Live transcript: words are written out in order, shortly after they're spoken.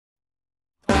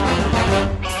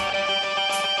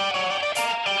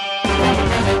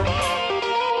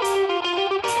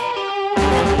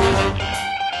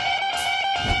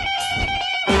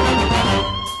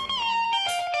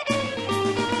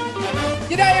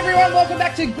everyone, welcome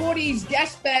back to GORDYS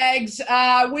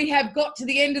GASBAGS. We have got to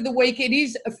the end of the week. It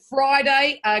is a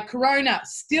Friday. Corona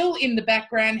still in the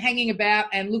background, hanging about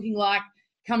and looking like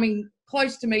coming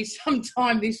close to me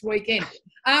sometime this weekend.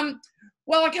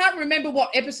 Well, I can't remember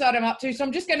what episode I'm up to, so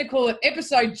I'm just going to call it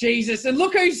Episode Jesus. And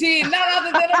look who's here, none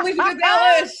other than Elizabeth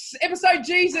Ellis. Episode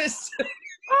Jesus.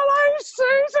 Hello,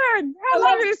 Susan. How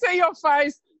lovely to see your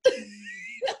face.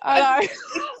 Hello.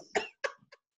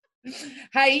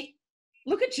 Hey,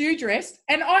 look at you dressed.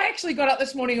 And I actually got up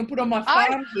this morning and put on my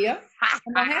farm gear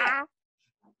and my hat.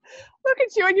 Look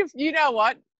at you, and you know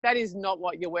what? That is not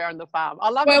what you wear on the farm. I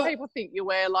love when people think you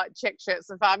wear like check shirts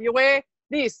on the farm. You wear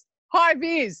this. High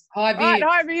vis. Right,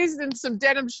 high vis and some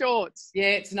denim shorts.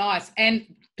 Yeah, it's nice. And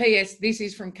P.S., this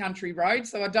is from Country Road,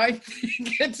 so I don't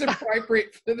think it's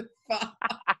appropriate for the farm.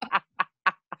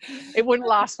 It wouldn't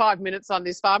last 5 minutes on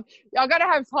this farm. I've got to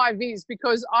have high vis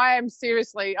because I am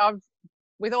seriously,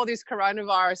 with all this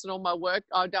coronavirus and all my work,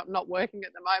 I'm not working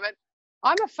at the moment.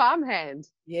 I'm a farmhand.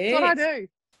 Yeah. That's what I do.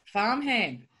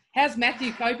 Farmhand. How's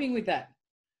Matthew coping with that?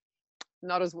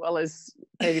 Not as well as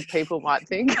maybe people might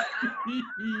think.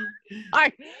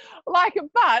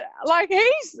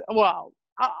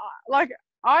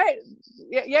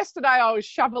 Yesterday I was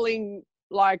shoveling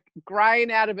like grain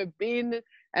out of a bin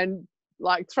and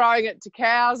like throwing it to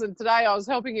cows, and today I was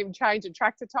helping him change a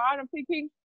tractor tire, and I'm thinking,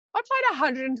 I played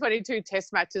 122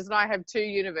 test matches and I have 2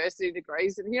 university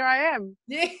degrees, and here I am.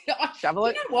 Yeah.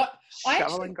 Shoveling. You know what?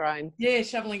 Shoveling grain. Yeah,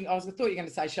 shoveling. I thought you were going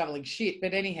to say shoveling shit,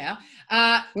 but anyhow.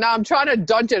 No, I'm trying to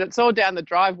dodge it. It's all down the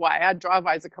driveway. Our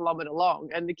driveway's a kilometre long,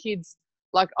 and the kids,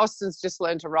 like Austin's just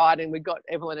learned to ride, and we got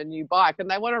Evelyn a new bike, and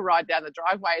they want to ride down the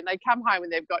driveway, and they come home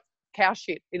and they've got cow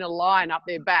shit in a line up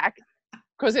their back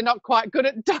because they're not quite good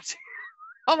at dodging.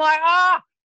 I'm like,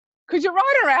 could you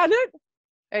ride around it?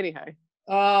 Anyhow.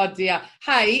 Oh dear.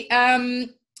 Hey,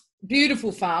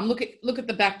 beautiful farm. Look at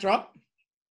the backdrop.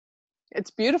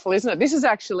 It's beautiful, isn't it? This is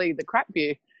actually the crap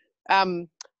view.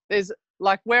 There's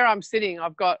like where I'm sitting,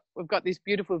 we've got this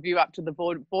beautiful view up to the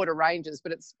border ranges,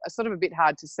 but it's sort of a bit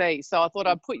hard to see. So I thought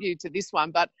I'd put you to this one,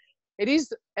 but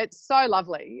it's so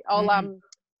lovely. I'll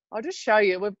just show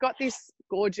you. We've got this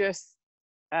gorgeous.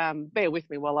 Bear with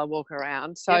me while I walk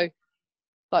around. So. Yep.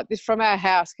 Like this from our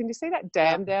house. Can you see that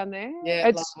dam down there? Yeah,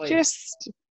 it's lovely. Just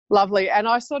lovely. And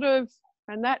I don't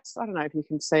know if you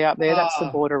can see up there. That's the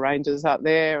border ranges up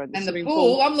there. And the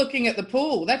pool. I'm looking at the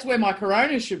pool. That's where my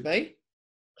Corona should be.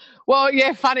 Well,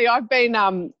 yeah, funny. I've been,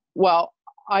 I've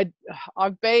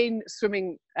been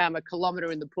swimming a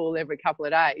kilometre in the pool every couple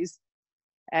of days.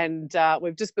 And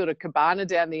we've just built a cabana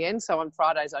down the end. So on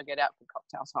Fridays I get out for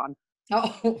cocktail time.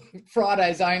 Oh,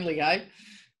 Fridays only, eh?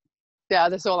 Yeah,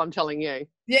 that's all I'm telling you.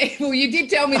 Yeah, well, you did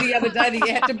tell me the other day that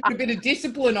you had to put a bit of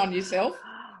discipline on yourself.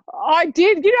 I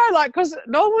did, because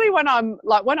normally when I'm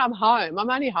home, I'm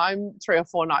only home 3 or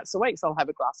 4 nights a week, so I'll have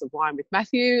a glass of wine with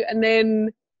Matthew, and then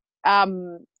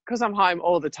because I'm home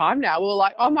all the time now, we're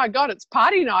like, oh my God, it's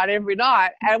party night every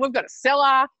night, and we've got a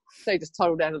cellar, so you just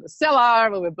toddle down to the cellar,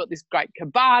 and we've got this great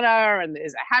cabana, and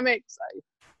there's a hammock, so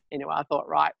anyway, I thought,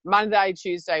 right, Monday,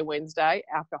 Tuesday, Wednesday,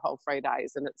 alcohol-free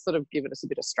days, and it's sort of given us a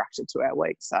bit of structure to our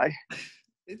week. So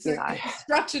it's a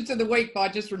structure to the week by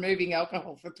just removing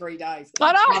alcohol for 3 days.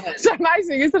 I know, it's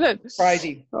amazing, isn't it?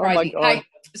 Crazy. Oh my God. Hey,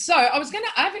 so I've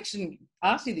actually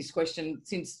asked you this question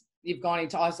since you've gone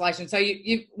into isolation. So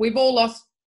we've all lost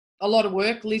a lot of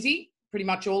work, Lizzie, pretty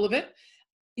much all of it.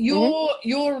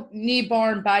 You're near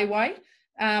Byron Bay Way.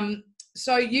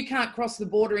 So you can't cross the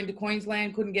border into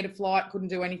Queensland, couldn't get a flight, couldn't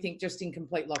do anything, just in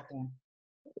complete lockdown?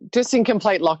 Just in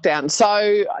complete lockdown.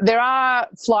 So there are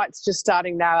flights just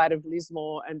starting now out of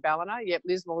Lismore and Ballina. Yep,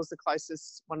 Lismore is the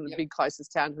closest, one of the big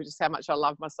closest towns, which is how much I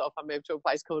love myself. I moved to a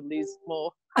place called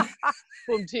Lismore.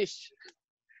 Boom tish.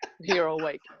 Here all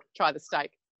week. Try the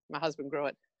steak. My husband grew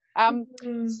it.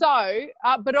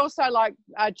 But also like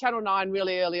Channel 9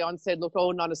 really early on said, look,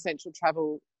 all non-essential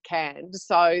travel canned.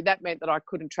 So that meant that I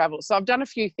couldn't travel. So I've done a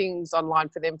few things online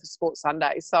for them for Sports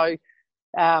Sunday. So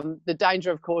the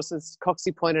danger, of course, as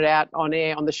Coxie pointed out on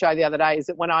air on the show the other day, is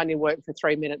that when I only work for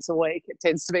 3 minutes a week, it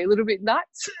tends to be a little bit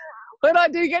nuts. When I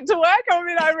do get to work, I'm a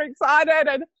bit overexcited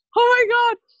and, oh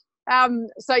my God.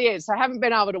 So I haven't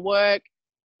been able to work.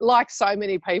 Like so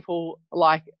many people,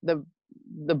 like the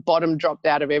bottom dropped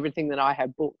out of everything that I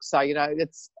had booked. So,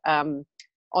 it's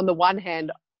on the one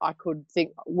hand, I could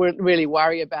really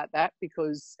worry about that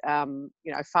because,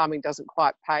 farming doesn't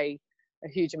quite pay a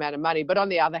huge amount of money. But on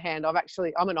the other hand, I'm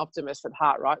an optimist at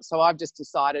heart, right? So I've just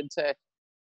decided to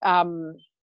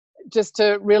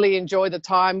really enjoy the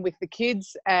time with the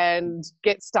kids and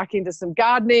get stuck into some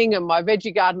gardening, and my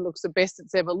veggie garden looks the best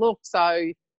it's ever looked.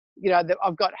 So,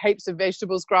 I've got heaps of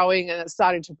vegetables growing and it's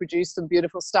starting to produce some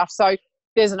beautiful stuff. So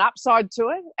there's an upside to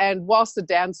it. And whilst the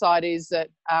downside is that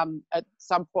at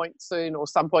some point soon or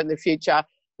some point in the future,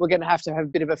 we're going to have a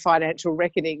bit of a financial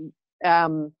reckoning.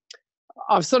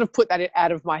 I've sort of put that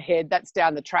out of my head. That's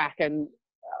down the track. And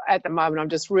at the moment, I'm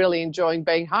just really enjoying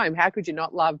being home. How could you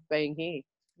not love being here?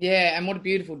 Yeah, and what a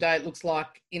beautiful day it looks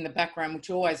like in the background, which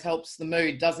always helps the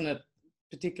mood, doesn't it?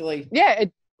 Particularly. Yeah,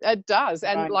 it does.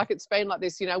 And Right. like it's been like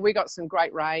this, we got some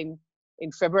great rain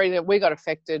in February that we got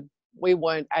affected. We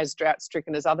weren't as drought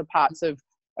stricken as other parts of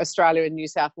Australia and New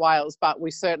South Wales, but we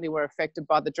certainly were affected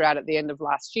by the drought at the end of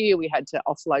last year. We had to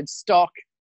offload stock.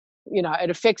 It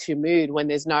affects your mood when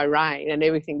there's no rain and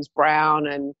everything's brown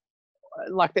and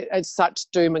like it's such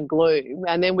doom and gloom.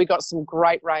 And then we got some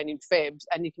great rain in Feb,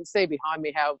 and you can see behind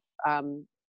me how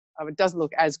it doesn't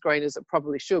look as green as it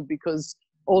probably should because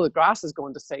all the grass has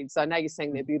gone to seed. So now you're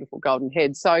seeing their beautiful golden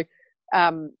heads. So,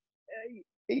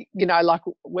 like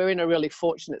we're in a really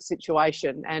fortunate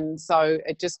situation. And so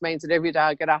it just means that every day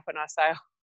I get up and I say, oh,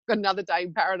 I've got another day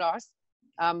in paradise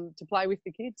to play with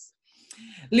the kids.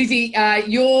 Lizzie,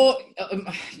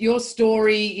 your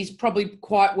story is probably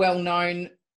quite well known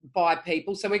by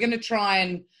people. So we're going to try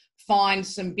and find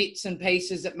some bits and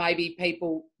pieces that maybe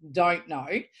people don't know.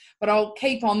 But I'll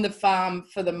keep on the farm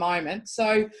for the moment.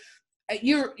 So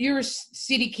you're a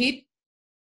city kid,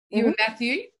 you and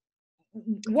Matthew.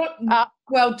 What?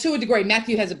 Well, to a degree,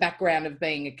 Matthew has a background of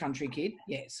being a country kid.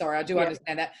 Yeah, sorry, I do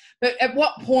understand that. But at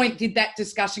what point did that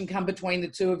discussion come between the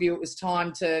two of you? It was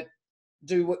time to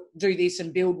do this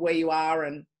and build where you are,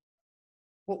 and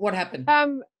what happened?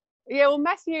 Well,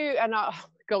 Matthew and I,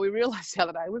 we realised the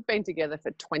other day we've been together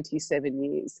for 27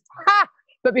 years.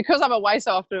 But because I'm away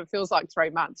so often, it feels like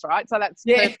 3 months, right? So that's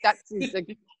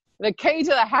the key to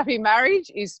the happy marriage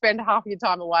is spend half your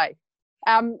time away.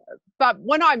 But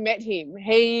when I met him,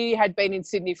 he had been in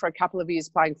Sydney for a couple of years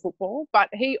playing football, but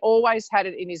he always had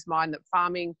it in his mind that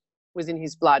farming was in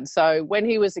his blood. So when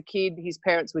he was a kid, his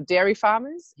parents were dairy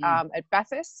farmers at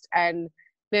Bathurst, and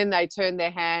then they turned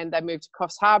their hand, they moved to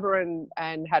Coffs Harbour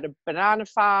and had a banana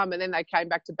farm, and then they came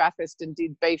back to Bathurst and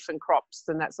did beef and crops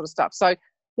and that sort of stuff. So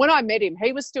when I met him,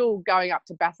 he was still going up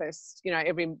to Bathurst,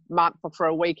 every month or for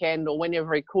a weekend or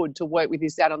whenever he could to work with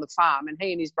his dad on the farm, and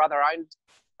he and his brother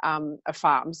owned a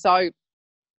farm. So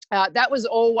that was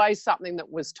always something that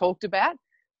was talked about,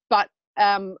 but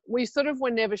we sort of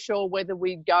were never sure whether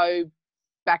we'd go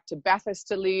back to Bathurst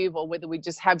to live or whether we'd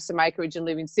just have some acreage and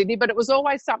live in Sydney, but it was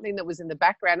always something that was in the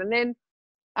background. And then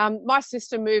my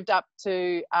sister moved up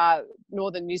to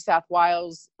northern New South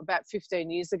Wales about 15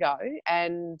 years ago,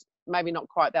 and maybe not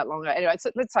quite that long ago. Anyway,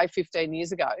 let's say 15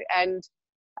 years ago. And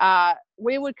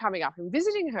we were coming up and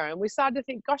visiting her, and we started to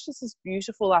think, gosh, this is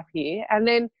beautiful up here. And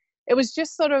then it was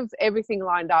just sort of everything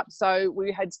lined up. So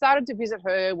we had started to visit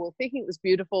her. We were thinking it was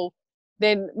beautiful.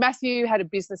 Then Matthew had a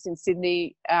business in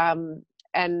Sydney,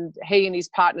 and he and his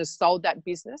partners sold that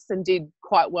business and did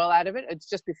quite well out of it. It's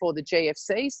just before the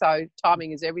GFC, so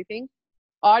timing is everything.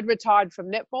 I'd retired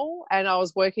from netball and I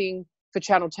was working for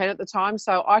Channel 10 at the time,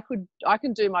 so I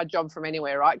can do my job from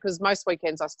anywhere, right? Because most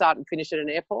weekends I start and finish at an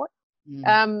airport.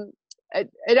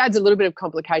 It adds a little bit of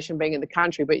complication being in the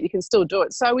country, but you can still do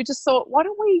it. So we just thought, why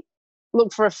don't we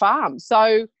look for a farm?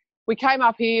 So we came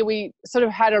up here, we sort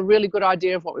of had a really good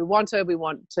idea of what we wanted. We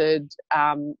wanted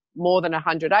more than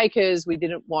 100 acres. We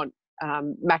didn't want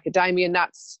macadamia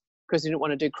nuts because we didn't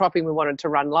want to do cropping. We wanted to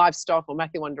run livestock, or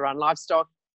Matthew wanted to run livestock.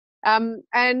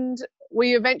 And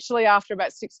we eventually, after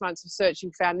about 6 months of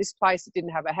searching, found this place that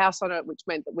didn't have a house on it, which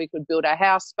meant that we could build our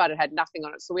house, but it had nothing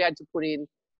on it. So we had to put in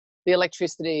the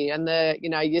electricity and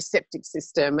your septic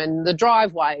system, and the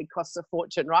driveway costs a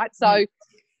fortune, right? So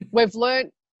we've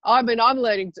learned, I'm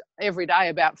learning every day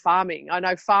about farming. I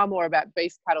know far more about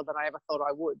beef cattle than I ever thought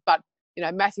I would. But,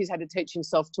 Matthew's had to teach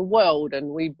himself to weld, and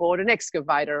we bought an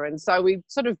excavator. And so we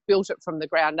sort of built it from the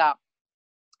ground up.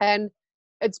 And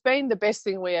it's been the best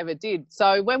thing we ever did.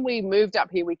 So when we moved up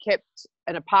here, we kept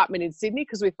an apartment in Sydney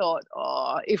because we thought,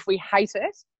 if we hate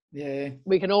it,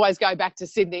 we can always go back to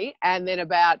Sydney. And then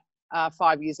about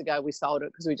 5 years ago, we sold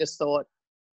it because we just thought,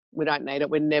 we don't need it.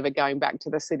 We're never going back to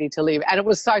the city to live. And it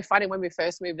was so funny when we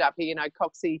first moved up here,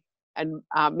 Coxie and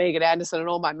Megan Anderson and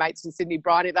all my mates in Sydney,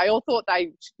 Bryony, they all thought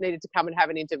they needed to come and have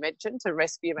an intervention to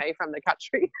rescue me from the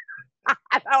country. And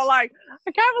they were like,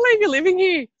 I can't believe you're living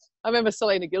here. I remember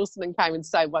Selena Gilson came and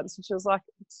stayed once, and she was like,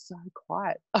 it's so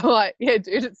quiet. I'm like, yeah,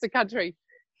 dude, it's the country.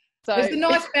 So there's a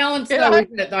nice balance though,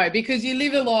 isn't it, though? Because you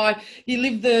live a life, you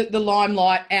live the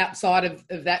limelight outside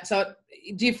of that. So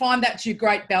do you find that's your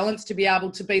great balance, to be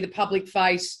able to be the public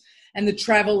face and the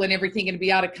travel and everything, and to be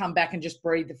able to come back and just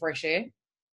breathe the fresh air?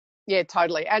 Yeah,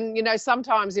 totally. And, you know,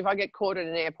 sometimes if I get caught in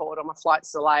an airport or my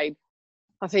flight's delayed,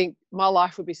 I think my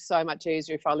life would be so much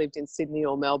easier if I lived in Sydney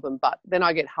or Melbourne. But then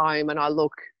I get home and I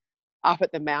look up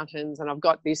at the mountains and I've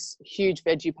got this huge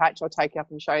veggie patch I'll take you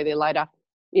up and show you there later.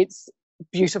 It's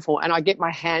beautiful. And I get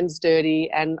my hands dirty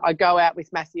and I go out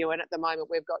with Matthew, and at the moment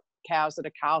we've got cows that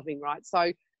are calving, right? So,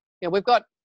 you know, we've got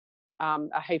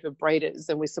a heap of breeders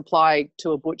and we supply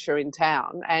to a butcher in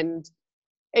town. And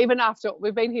even after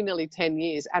we've been here nearly 10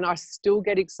 years, and I still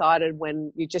get excited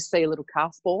when you just see a little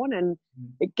calf born and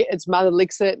its mother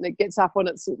licks it and it gets up on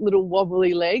its little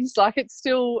wobbly legs. Like it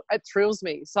thrills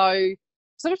me. So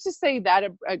sort of to see that,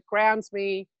 it grounds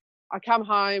me. I come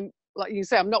home, like you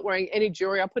say, I'm not wearing any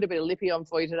jewelry. I put a bit of lippy on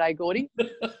for you today, Gordy.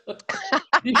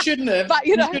 You shouldn't have. But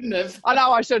you shouldn't have. I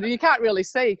know I should. You can't really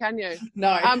see, can you?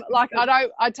 No.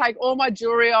 I take all my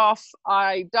jewelry off.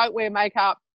 I don't wear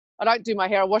makeup. I don't do my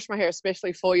hair. I wash my hair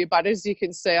especially for you. But as you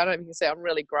can see, I don't know if you can see, I'm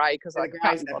really grey because I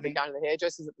can't bother going to the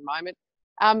hairdressers at the moment.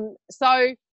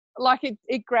 So like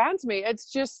it grounds me.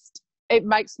 It's just, it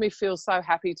makes me feel so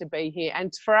happy to be here.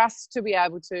 And for us to be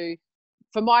able to,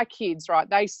 for my kids, right,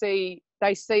 they see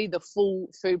the full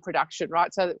food production,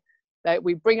 right? So that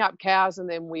we bring up cows and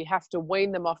then we have to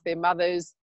wean them off their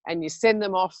mothers, and you send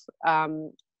them off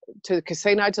to the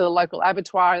casino, to the local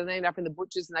abattoir, and they end up in the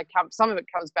butchers, and some of it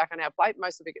comes back on our plate.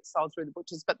 Most of it gets sold through the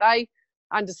butchers, but they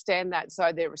understand that.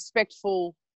 So they're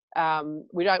respectful.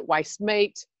 We don't waste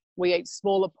meat. We eat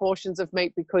smaller portions of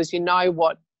meat because you know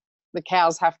what the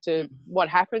cows have to, what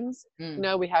happens. You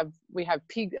know, we have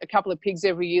a couple of pigs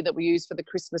every year that we use for the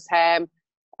Christmas ham.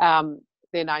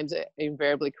 Their names are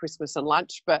invariably Christmas and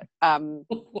lunch, but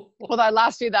although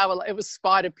last year it was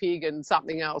spider pig and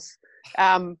something else.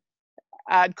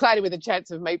 Cloudy with a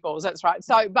chance of meatballs, that's right.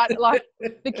 So, but like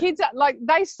the kids, like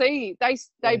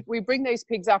we bring these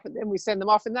pigs up and then we send them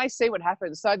off, and they see what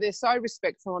happens. So they're so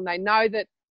respectful, and they know that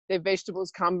their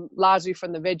vegetables come largely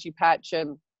from the veggie patch,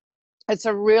 and it's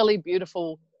a really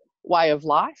beautiful way of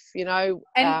life, you know.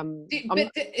 And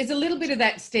but there's a little bit of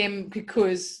that stem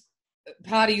because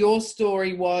part of your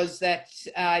story was that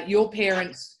your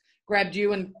parents grabbed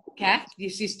you and Kath, your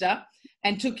sister,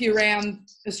 and took you around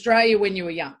Australia when you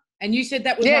were young. And you said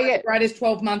that was one of the greatest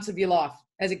 12 months of your life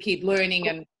as a kid, learning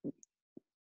and...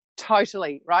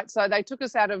 Totally, right? So they took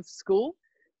us out of school.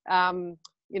 You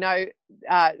know,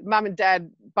 Mum and Dad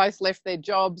both left their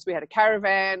jobs. We had a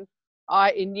caravan.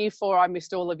 In year 4, I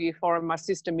missed all of year 4, and my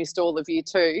sister missed all of year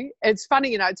 2. It's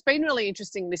funny, you know, it's been really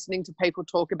interesting listening to people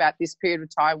talk about this period of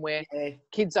time where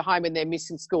kids are home and they're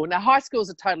missing school. Now, high school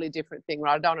is a totally different thing,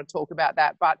 right? I don't want to talk about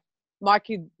that, but my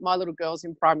little girl's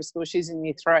in primary school. She's in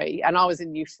year 3, and I was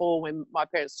in year 4 when my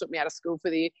parents took me out of school for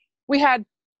the year. We had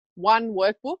one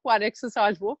workbook, one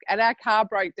exercise book, and our car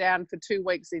broke down for 2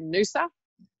 weeks in Noosa.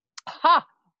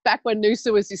 Back when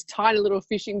Noosa was this tiny little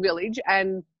fishing village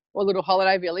or little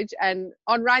holiday village. And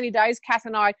on rainy days, Kath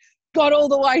and I got all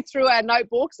the way through our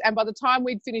notebooks, and by the time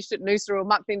we'd finished at Noosa or a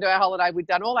month into our holiday, we'd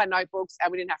done all our notebooks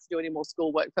and we didn't have to do any more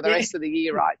schoolwork for the rest of the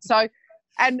year, right? So,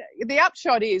 and the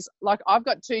upshot is, like, I've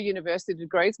got 2 university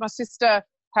degrees. My sister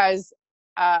has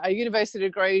a university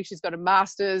degree. She's got a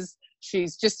master's.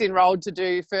 She's just enrolled to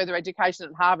do further education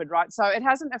at Harvard, right? So it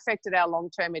hasn't affected our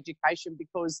long-term education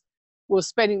because we're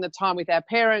spending the time with our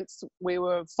parents. We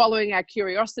were following our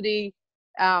curiosity.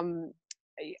 And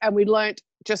we learnt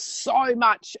just so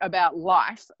much about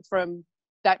life from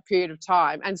that period of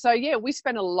time. And so, yeah, we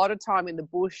spent a lot of time in the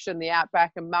bush and the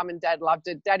outback, and Mum and Dad loved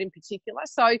it, Dad in particular.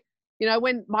 So, you know,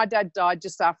 when my dad died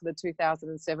just after the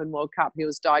 2007 World Cup, he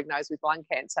was diagnosed with lung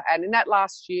cancer. And in that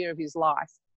last year of his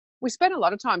life, we spent a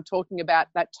lot of time talking about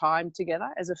that time together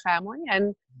as a family.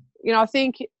 And, you know, I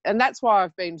think, and that's why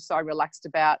I've been so relaxed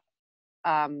about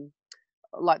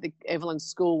like the Evelyn's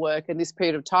schoolwork and this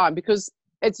period of time, because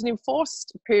it's an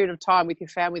enforced period of time with your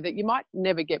family that you might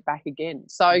never get back again.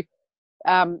 So,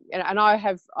 and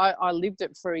I lived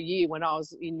it for a year when I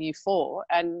was in year 4,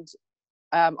 and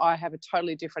I have a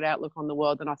totally different outlook on the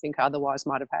world than I think I otherwise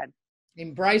might have had.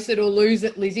 Embrace it or lose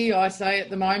it, Lizzie, I say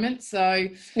at the moment. So,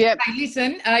 yeah. Hey,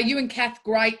 listen, you and Kath,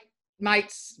 great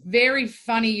mates, very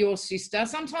funny, your sister.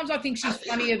 Sometimes I think she's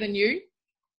funnier than you.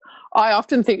 I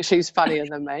often think she's funnier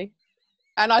than me.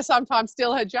 And I sometimes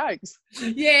steal her jokes.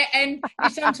 Yeah, and you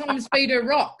sometimes feed her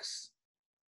rocks.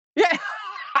 Yeah.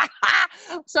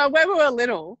 So when we were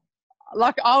little,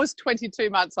 like I was 22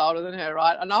 months older than her,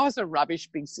 right? And I was a rubbish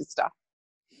big sister.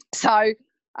 So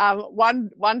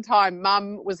one time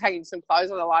Mum was hanging some clothes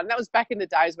on the line. And that was back in the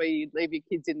days where you'd leave your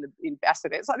kids in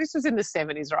bassinets. Like this was in the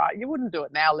 70s, right? You wouldn't do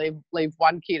it now. Leave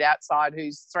one kid outside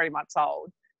who's 3 months old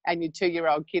and your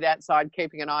 2-year-old kid outside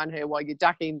keeping an eye on her while you're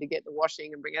ducking to get the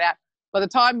washing and bring it out. By the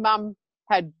time Mum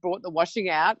had brought the washing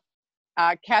out,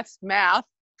 Kath's mouth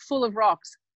full of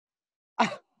rocks.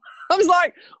 I was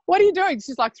like, what are you doing?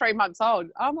 She's like 3 months old.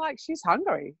 I'm like, she's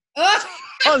hungry. I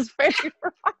was very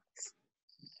right.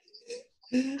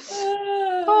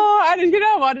 Oh, and you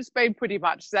know what? It's been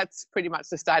that's pretty much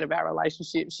the state of our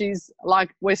relationship. She's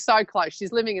like, we're so close.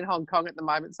 She's living in Hong Kong at the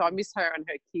moment, so I miss her and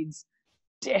her kids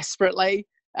desperately.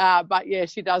 But yeah,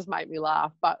 she does make me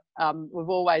laugh. But we've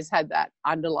always had that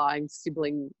underlying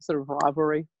sibling sort of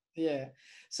rivalry. Yeah.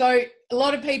 So a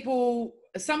lot of people,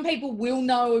 some people will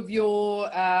know of your,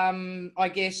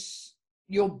 I guess,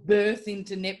 your birth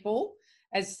into netball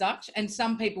as such, and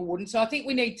some people wouldn't. So I think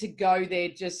we need to go there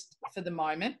just for the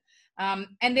moment. And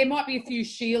there might be a few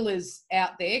Sheilas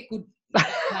out there, good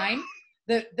name,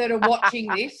 that are watching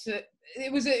this.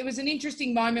 It was an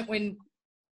interesting moment when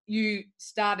you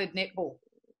started netball.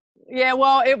 Yeah,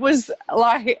 well, it was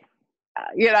like,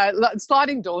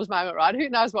 sliding doors moment, right? Who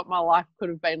knows what my life could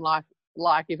have been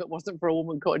like if it wasn't for a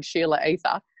woman called Sheila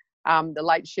Ether, the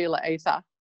late Sheila Ether.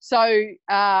 So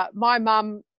my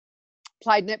mum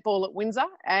played netball at Windsor,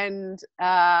 and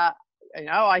I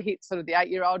hit sort of the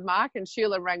 8-year-old mark, and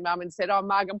Sheila rang Mum and said, "Oh,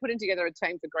 Marg, I'm putting together a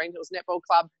team for Green Hills Netball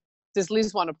Club. Does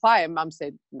Liz want to play?" And Mum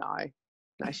said, no,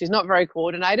 she's not very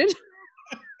coordinated.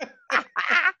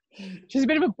 She's a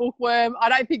bit of a bookworm. I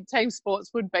don't think team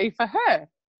sports would be for her,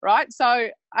 right? So,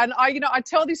 and I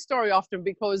tell this story often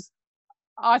because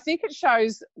I think it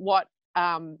shows what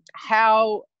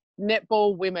how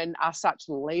netball women are such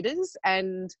leaders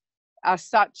and are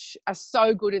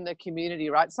so good in the community,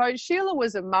 right? So Sheila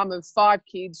was a mum of 5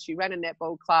 kids. She ran a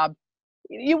netball club.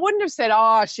 You wouldn't have said,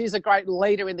 oh, she's a great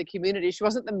leader in the community. She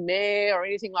wasn't the mayor or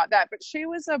anything like that, but she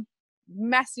was a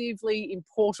massively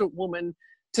important woman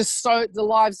to the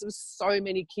lives of so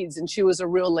many kids, and she was a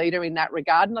real leader in that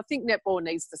regard. And I think netball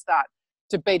needs to start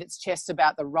to beat its chest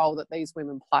about the role that these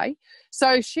women play.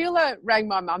 So Sheila rang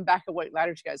my mum back a week later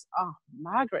and she goes, "Oh,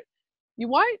 Margaret, you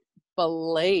won't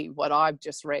believe what I've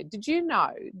just read. Did you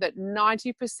know that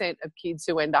 90% of kids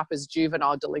who end up as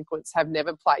juvenile delinquents have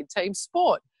never played team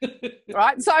sport?"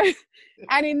 Right? So,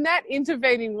 and in that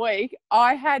intervening week,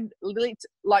 I had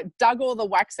dug all the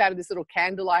wax out of this little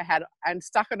candle I had and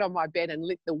stuck it on my bed and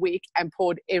lit the wick and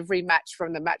poured every match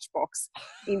from the matchbox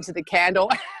into the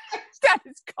candle. That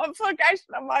is complication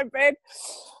on my bed.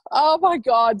 Oh my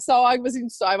God. So I was in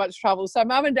so much trouble. So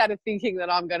Mum and Dad are thinking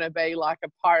that I'm going to be like a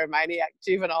pyromaniac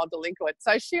juvenile delinquent.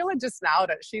 So Sheila just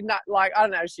nailed it. I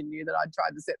don't know if she knew that I'd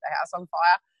tried to set the house on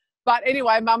fire. But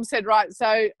anyway, Mum said, right,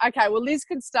 so, okay, well, Liz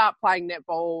can start playing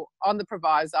netball on the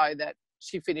proviso that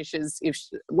she finishes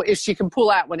if she can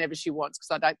pull out whenever she wants,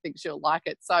 because I don't think she'll like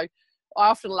it. So I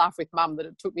often laugh with Mum that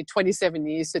it took me 27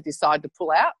 years to decide to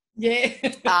pull out. Yeah.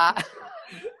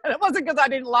 And it wasn't because I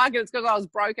didn't like it, it's because I was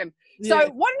broken. Yeah.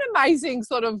 So what an amazing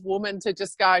sort of woman to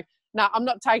just go, no, I'm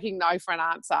not taking no for an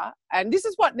answer. And this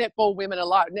is what netball women are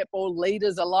like, netball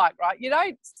leaders are like, right? You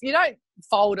don't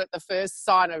fold at the first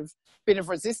sign of bit of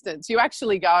resistance. You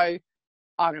actually go,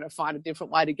 I'm going to find a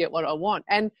different way to get what I want.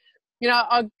 And,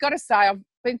 I've got to say, I've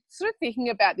been sort of thinking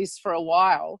about this for a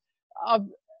while.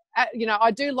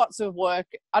 I do lots of work.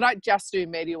 I don't just do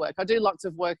media work. I do lots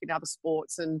of work in other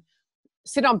sports and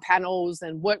sit on panels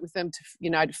and work with them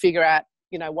to figure out,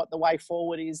 what the way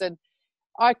forward is. And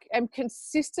I am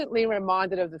consistently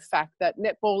reminded of the fact that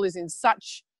netball is in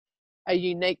such a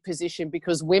unique position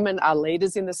because women are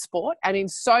leaders in the sport, and in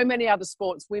so many other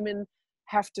sports, women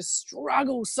have to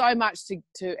struggle so much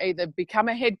to either become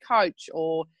a head coach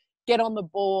or get on the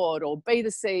board or be the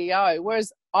CEO.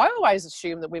 Whereas I always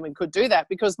assumed that women could do that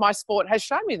because my sport has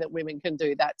shown me that women can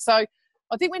do that. So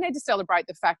I think we need to celebrate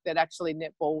the fact that actually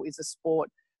netball is a sport.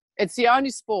 It's the only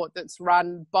sport that's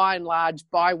run by and large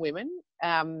by women,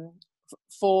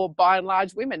 for by and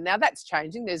large women. Now that's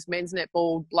changing. There's men's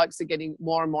netball, blokes are getting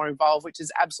more and more involved, which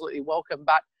is absolutely welcome.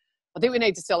 But I think we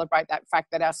need to celebrate that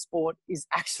fact that our sport is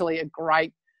actually a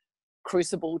great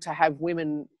crucible to have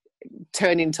women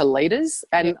turn into leaders.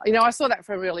 And, I saw that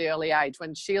from a really early age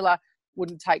when Sheila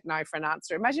wouldn't take no for an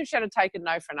answer. Imagine if she had taken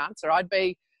no for an answer. I'd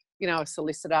be, a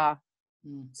solicitor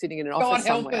sitting in an office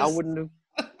somewhere. I wouldn't have.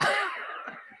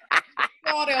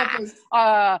 God help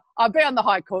us. I'd be on the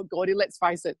High Court, Gordy, let's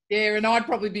face it. Yeah, and I'd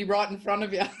probably be right in front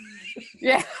of you.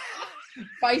 Yeah.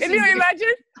 Can you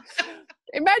imagine?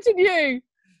 Imagine you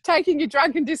taking your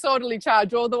drunk and disorderly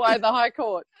charge all the way to the High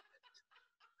Court.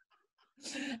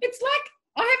 It's like,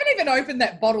 I haven't even opened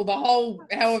that bottle the whole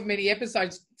however many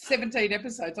episodes, 17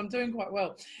 episodes. I'm doing quite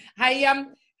well. Hey,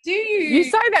 do you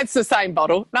say that's the same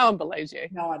bottle? No one believes you.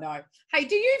 No, I know. Hey,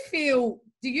 do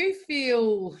you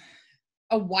feel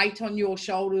a weight on your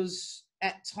shoulders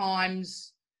at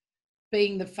times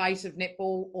being the face of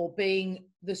netball, or being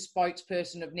the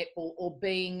spokesperson of netball, or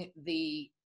being the,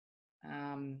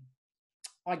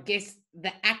 I guess,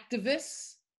 the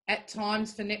activists at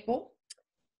times for netball?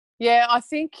 Yeah, I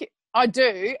think I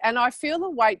do. And I feel the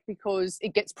weight because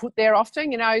it gets put there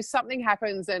often. You know, something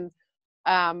happens and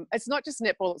it's not just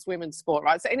netball, it's women's sport,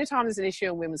 right? So anytime there's an issue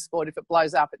in women's sport, if it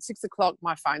blows up at 6 o'clock,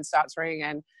 my phone starts ringing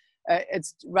and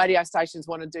it's radio stations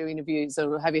want to do interviews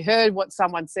or have you heard what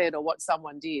someone said or what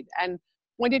someone did? And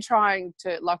when you're trying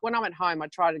to, like when I'm at home, I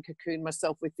try to cocoon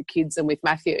myself with the kids and with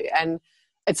Matthew. And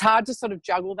it's hard to sort of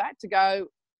juggle that, to go,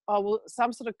 oh, well,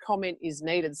 some sort of comment is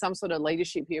needed, some sort of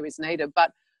leadership here is needed.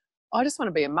 But I just want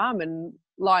to be a mum and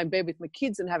lie in bed with my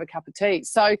kids and have a cup of tea.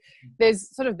 So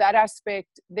there's sort of that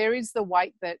aspect. There is the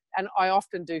weight that, and I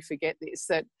often do forget this,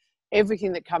 that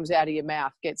everything that comes out of your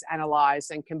mouth gets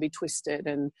analysed and can be twisted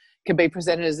and can be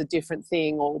presented as a different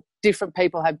thing, or different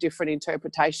people have different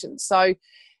interpretations. So,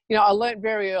 you know, I learned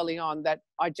very early on that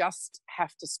I just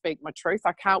have to speak my truth.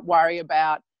 I can't worry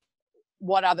about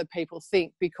what other people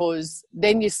think, because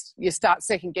then you start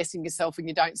second guessing yourself and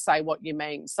you don't say what you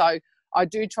mean. So I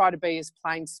do try to be as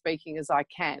plain speaking as I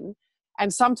can.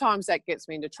 And sometimes that gets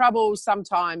me into trouble.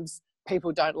 Sometimes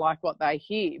people don't like what they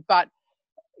hear. But,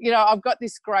 you know, I've got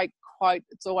this great quote,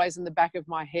 it's always in the back of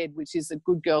my head, which is that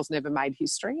good girls never made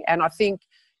history. And I think,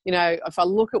 you know, if I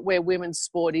look at where women's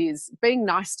sport is, being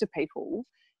nice to people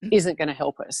isn't going to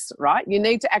help us, right? You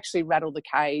need to actually rattle the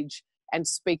cage and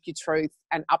speak your truth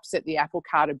and upset the apple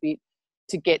cart a bit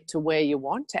to get to where you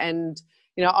want. And,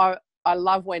 you know, I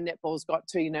love where netball's got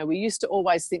to. You know, we used to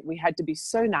always think we had to be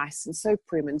so nice and so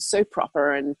prim and so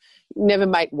proper and never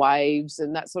make waves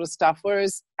and that sort of stuff,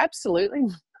 whereas absolutely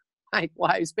make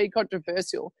waves, be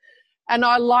controversial. And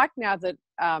I like now that,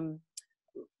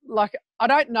 like, I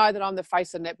don't know that I'm the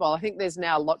face of netball. I think there's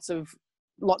now lots of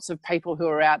people who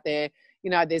are out there.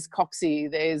 You know, there's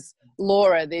Coxie, there's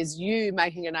Laura, there's you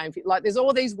making a name. Like, there's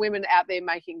all these women out there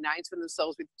making names for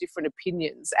themselves with different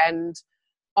opinions. And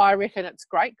I reckon it's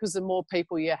great, because the more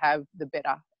people you have, the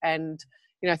better. And,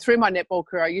 you know, through my netball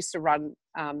career, I used to run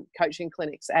coaching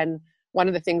clinics. And one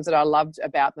of the things that I loved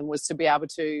about them was to be able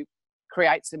to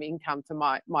create some income for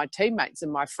my teammates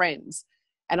and my friends.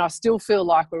 And I still feel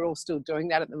like we're all still doing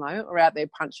that at the moment. We're out there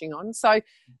punching on. So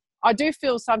I do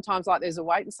feel sometimes like there's a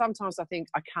weight, and sometimes I think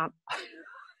I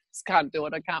just can't do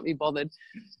it. I can't be bothered.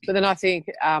 But then I think,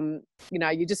 you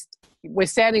know, we're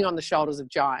standing on the shoulders of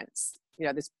giants. You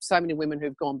know, there's so many women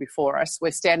who've gone before us.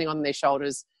 We're standing on their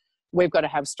shoulders. We've got to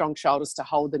have strong shoulders to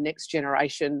hold the next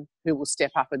generation who will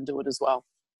step up and do it as well.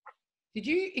 Did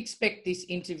you expect this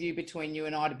interview between you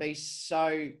and I to be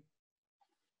so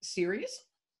serious?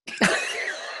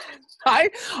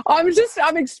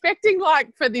 I'm expecting, like,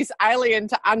 for this alien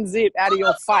to unzip out of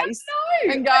your face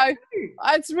and go,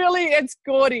 it's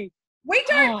Gordy. We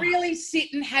don't really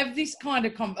sit and have this kind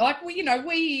of like, you know,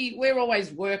 we're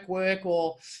always work,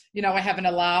 or, you know, we're having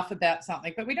a laugh about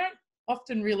something, but we don't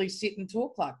often really sit and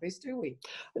talk like this, do we?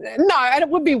 No, and it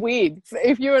would be weird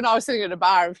if you and I were sitting at a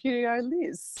bar. If you go,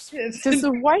 Liz, does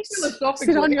the weight sit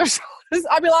on your shoulders?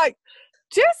 I'd be like,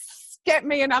 just get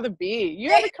me another beer.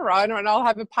 You have a Corona and I'll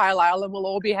have a pale ale, and we'll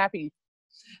all be happy.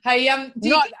 Hey,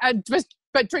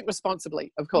 but drink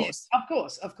responsibly, of course. Yeah,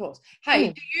 of course.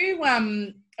 Hey, do you,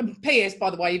 P.S., by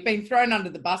the way, you've been thrown under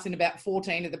the bus in about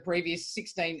 14 of the previous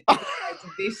 16 episodes of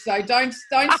this, so don't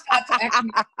start to act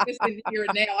just in here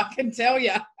and now, I can tell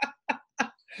you.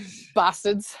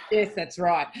 Bastards. Yes, that's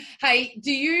right. Hey,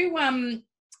 do you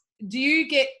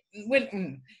get,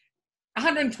 when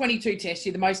 122 tests,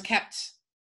 you're the most capped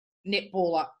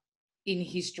netballer in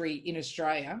history in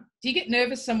Australia. Do you get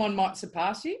nervous someone might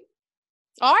surpass you?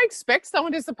 I expect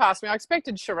someone to surpass me. I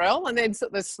expected Sherelle, and then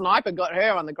the sniper got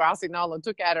her on the grassy knoll and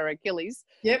took out her Achilles.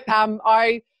 Yep.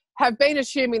 I have been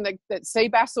assuming that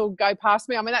Seabass will go past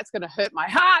me. I mean, that's going to hurt my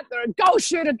heart. The goal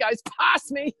shooter goes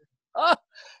past me. Oh.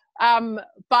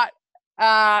 But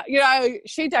you know,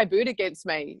 she debuted against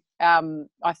me.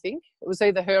 I think it was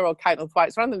either her or Caitlin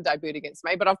Thwaites. One of them debuted against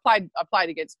me, but I played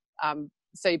against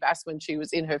Seabass when she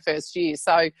was in her first year.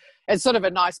 So it's sort of a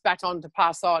nice baton to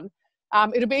pass on.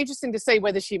 It'll be interesting to see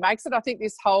whether she makes it. I think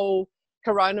this whole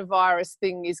coronavirus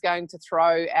thing is going to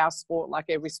throw our sport, like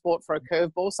every sport, for a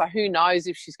curveball. So who knows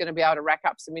if she's going to be able to rack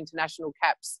up some international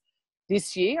caps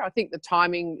this year. I think the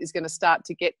timing is going to start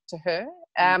to get to her.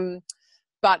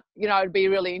 But, you know, it'd be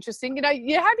really interesting. You know,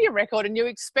 you have your record and you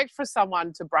expect for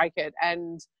someone to break it,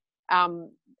 and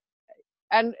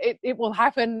it will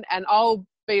happen, and I'll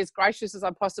be as gracious as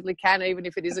I possibly can, even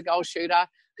if it is a goal shooter.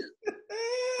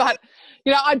 But,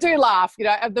 you know, I do laugh. You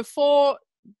know, of the 5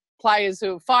 players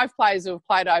who have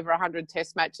played over 100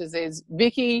 test matches, there's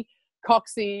Vicky,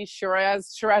 Coxie,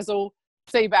 Shirazzle,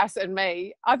 Seabass and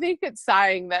me, I think it's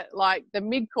saying that, like, the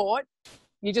mid-court,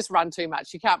 you just run too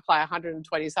much. You can't play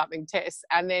 120-something tests,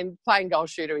 and then playing goal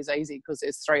shooter is easy because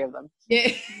there's 3 of them.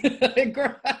 Yeah,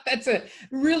 that's a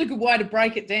really good way to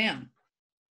break it down.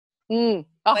 Oh,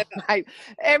 mate,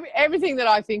 everything that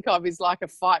I think of is like a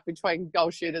fight between goal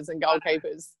shooters and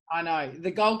goalkeepers. I know.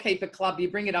 The goalkeeper club, you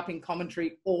bring it up in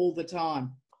commentary all the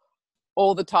time.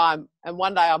 All the time. And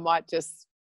one day I might just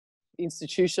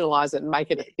institutionalise it and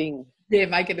make it a thing. Yeah,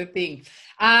 make it a thing.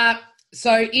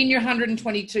 So in your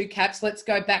 122 caps, let's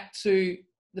go back to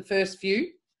the first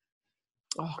few.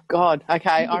 Oh, God.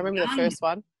 Okay, I remember the first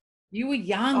one. You were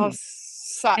young. Oh,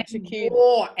 such a kid.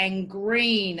 Raw and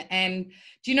green. And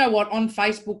do you know what? On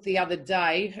Facebook the other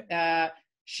day,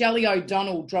 Shelley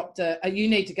O'Donnell dropped you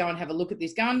need to go and have a look at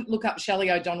this. Go and look up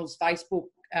Shelley O'Donnell's Facebook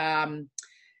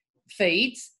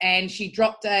feeds, and she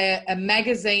dropped a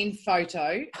magazine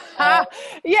photo.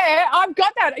 Yeah, I've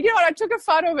got that. You know what? I took a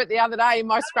photo of it the other day in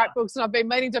my scrapbooks, and I've been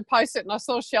meaning to post it, and I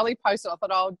saw Shelley post it. I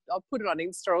thought I'll put it on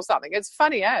Insta or something. It's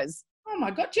funny as. Oh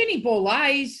my God, Jenny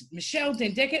Borlase, Michelle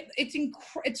Dendecker,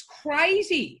 it's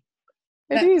crazy.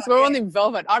 It is. We're all in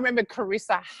velvet. I remember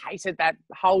Carissa hated that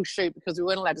whole shoot because we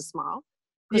weren't allowed to smile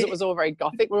because it was all very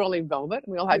gothic. We're all in velvet,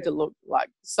 and we all had to look like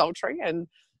sultry. And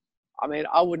I mean,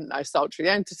 I wouldn't know sultry.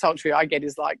 The only sultry I get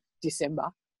is like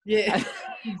December. Yeah,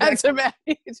 that's about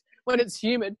it when it's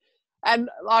humid.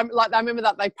 And I remember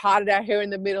that they parted our hair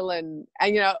in the middle, and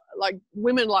you know, like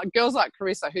women, like girls like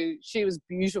Carissa, who she was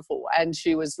beautiful and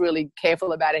she was really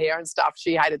careful about her hair and stuff.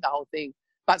 She hated the whole thing,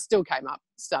 but still came up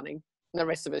stunning. And the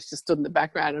rest of us just stood in the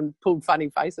background and pulled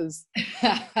funny faces.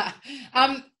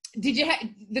 Did you have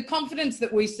the confidence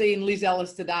that we see in Liz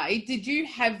Ellis today? Did you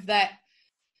have that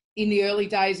in the early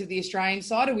days of the Australian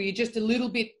side, or were you just a little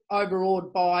bit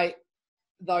overawed by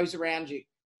those around you?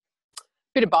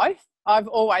 Bit of both. I've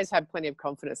always had plenty of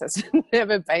confidence. That's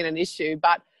never been an issue.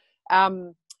 But I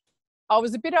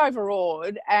was a bit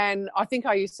overawed, and I think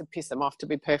I used to piss them off, to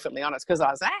be perfectly honest, because I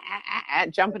was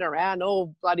jumping around,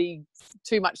 all bloody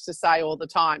too much to say all the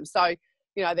time. So,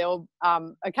 you know, there were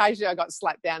occasionally I got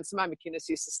slapped down. Simone McInnes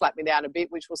used to slap me down a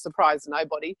bit, which will surprise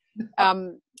nobody. I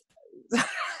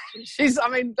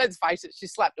mean, let's face it, she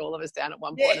slapped all of us down at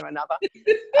one point or another.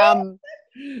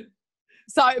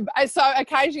 So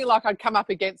occasionally, like, I'd come up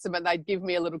against them and they'd give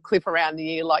me a little clip around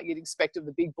the ear, like you'd expect of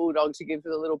the big bulldog to give to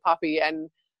the little puppy. And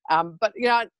but you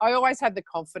know, I always had the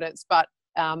confidence, but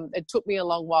it took me a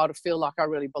long while to feel like I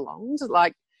really belonged.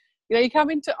 Like, you know,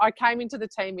 I came into the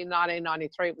team in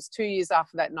 1993. It was 2 years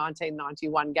after that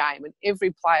 1991 game, and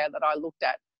every player that I looked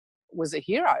at was a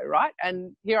hero, right?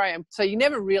 And here I am. So you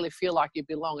never really feel like you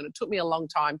belong, and it took me a long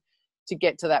time to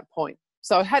get to that point.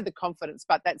 So I had the confidence,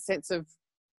 but that sense of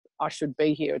I should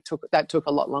be here, that took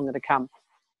a lot longer to come.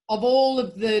 Of all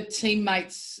of the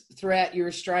teammates throughout your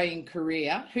Australian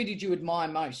career, who did you admire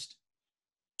most?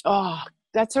 Oh,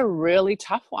 that's a really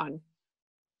tough one.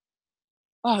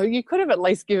 Oh, you could have at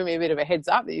least given me a bit of a heads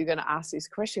up that you're going to ask this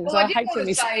question. Well, I hate to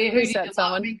miss that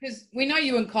someone. Because we know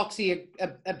you and Coxie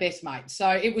are best mates. So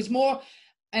it was more,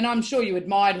 and I'm sure you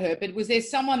admired her, but was there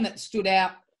someone that stood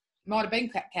out? Might have been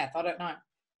Kath, I don't know.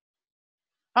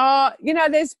 You know,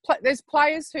 there's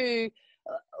players who,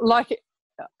 like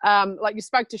you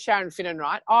spoke to Sharon Finnan,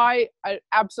 right? I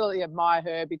absolutely admire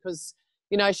her because,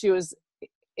 you know, she was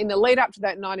in the lead up to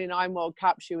that 99 World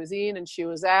Cup, she was in and she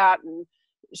was out, and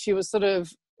she was sort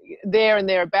of there and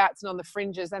thereabouts and on the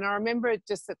fringes. And I remember it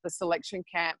just at the selection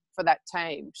camp for that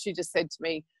team, she just said to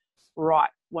me, right,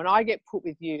 when I get put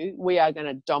with you, we are going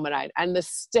to dominate. And the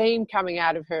steam coming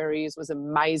out of her ears was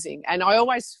amazing. And I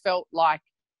always felt like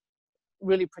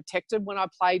really protected when I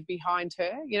played behind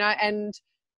her, you know. And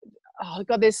oh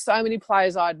God, there's so many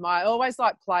players I admire. I always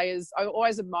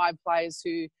admired players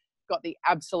who got the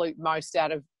absolute most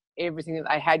out of everything that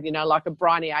they had, you know, like a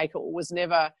Bryony Akel was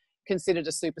never considered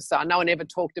a superstar. No one ever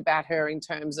talked about her in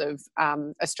terms of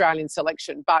Australian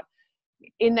selection, but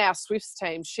in our Swifts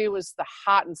team, she was the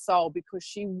heart and soul because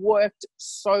she worked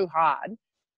so hard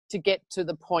to get to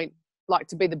the point, like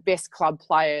to be the best club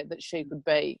player that she could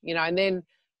be, you know. And then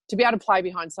to be able to play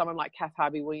behind someone like Kath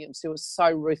Harvey-Williams, who was so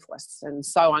ruthless and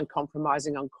so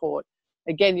uncompromising on court,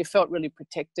 again, you felt really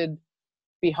protected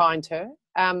behind her.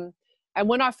 And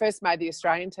when I first made the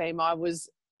Australian team, I was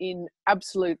in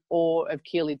absolute awe of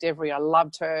Keely Devery. I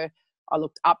loved her. I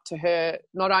looked up to her.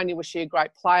 Not only was she a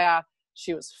great player,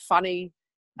 she was funny.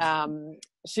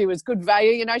 She was good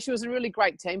value. You know, she was a really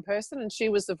great team person, and she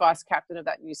was the vice captain of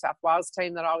that New South Wales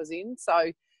team that I was in.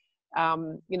 So,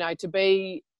 you know, to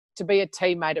be a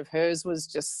teammate of hers was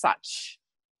just such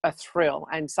a thrill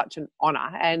and such an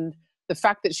honour. And the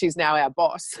fact that she's now our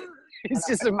boss is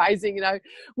just amazing. You know,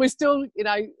 we're still, you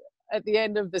know, at the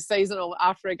end of the season or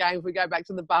after a game, if we go back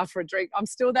to the bar for a drink, I'm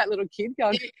still that little kid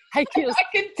going, "Hey, Keely,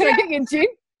 can I get you a gin?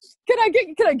 Can I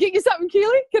get you something,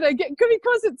 Keely?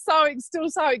 Because it's still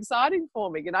so exciting for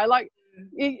me, you know, like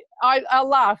I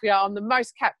laugh, you know, I'm the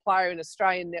most capped player in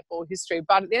Australian netball history,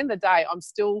 but at the end of the day, I'm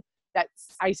still that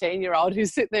 18-year-old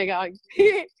who's sitting there going,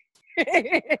 can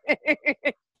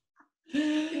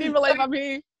you believe I'm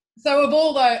here? So of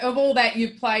all that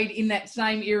you've played in that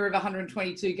same era of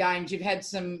 122 games, you've had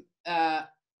some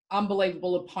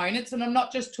unbelievable opponents, and I'm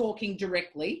not just talking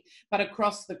directly, but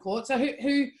across the court. So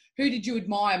who did you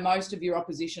admire most of your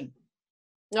opposition?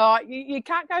 No, you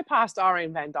can't go past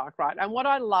Irene van Dijk, right? And what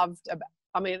I loved about,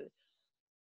 I mean,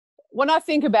 when I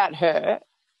think about her,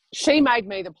 she made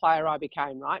me the player I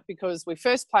became, right? Because we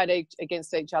first played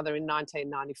against each other in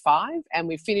 1995, and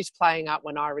we finished playing up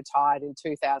when I retired in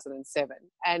 2007.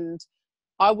 And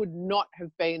I would not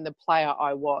have been the player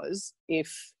I was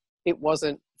if it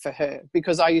wasn't for her,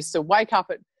 because I used to wake up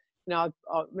at, you know,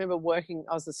 I remember working,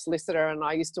 I was a solicitor, and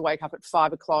I used to wake up at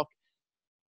 5 o'clock,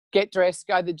 get dressed,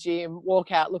 go to the gym,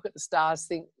 walk out, look at the stars,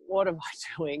 think, what am I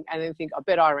doing? And then think, I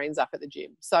bet Irene's up at the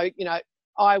gym. So, you know,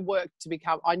 I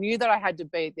knew that I had to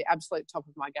be at the absolute top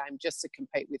of my game just to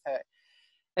compete with her.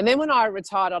 And then when I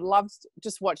retired, I loved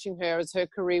just watching her as her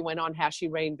career went on, how she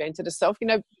reinvented herself. You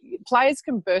know, players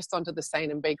can burst onto the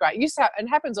scene and be great. It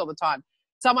happens all the time.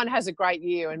 Someone has a great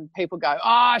year and people go,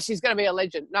 oh, she's going to be a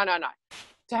legend. No.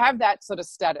 To have that sort of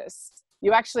status,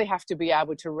 you actually have to be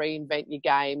able to reinvent your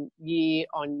game year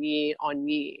on year on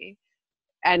year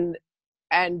and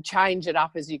change it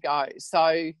up as you go. So,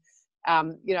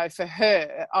 you know, for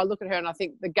her, I look at her and I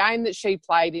think the game that she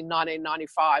played in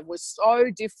 1995 was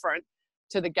so different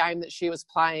to the game that she was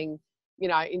playing, you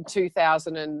know, in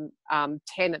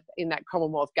 2010 in that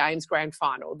Commonwealth Games grand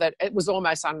final, that it was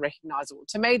almost unrecognisable.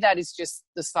 To me, that is just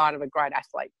the sign of a great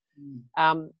athlete.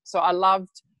 So I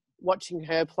loved watching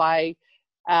her play.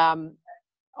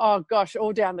 Oh gosh,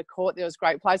 all down the court there was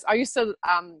great plays. I used to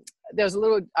there was a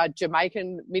little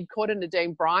Jamaican mid-courter,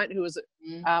 Nadine Bryant, who was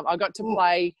I got to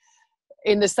play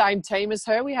in the same team as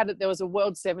her. There was a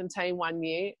World 17 one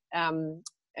year, and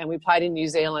we played in New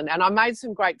Zealand, and I made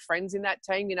some great friends in that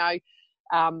team. You know,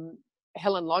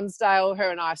 Helen Lonsdale,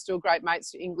 her and I are still great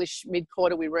mates. English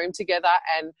mid-courter, we roomed together.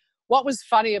 And what was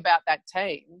funny about that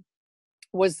team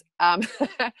was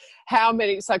how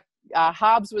many. So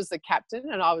Harbs was the captain,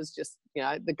 and I was just, you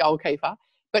know, the goalkeeper.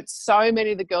 But so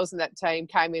many of the girls in that team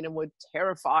came in and were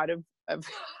terrified of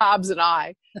Harbs and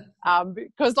I,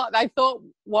 because like they thought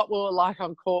what we were like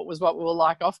on court was what we were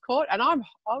like off court. And I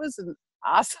was an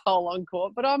asshole on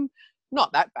court, but I'm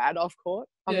not that bad off court.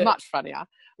 I'm much funnier,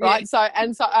 right?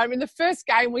 Yeah. So I mean, the first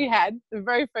game we had, the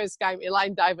very first game,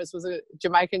 Elaine Davis was a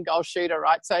Jamaican goal shooter,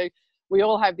 right? So we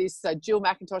all have this. Jill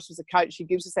McIntosh was the coach. She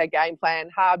gives us our game plan.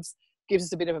 Harbs gives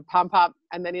us a bit of a pump up,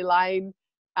 and then Elaine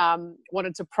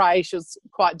wanted to pray. She was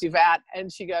quite devout,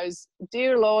 and she goes,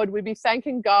 "Dear Lord, we'd be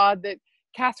thanking God that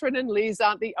Catherine and Liz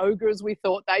aren't the ogres we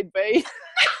thought they'd be."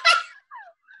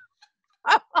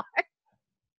 I'm like,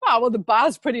 oh, well, the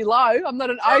bar's pretty low. I'm not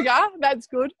an ogre. That's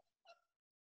good.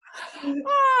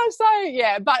 So,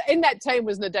 yeah, but in that team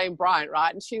was Nadine Bryant,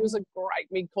 right? And she was a great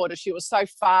mid-courter. She was so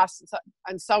fast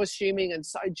and so assuming and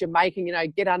so Jamaican, you know,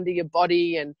 get under your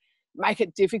body and make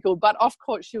it difficult. But off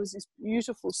court, she was this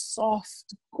beautiful,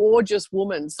 soft, gorgeous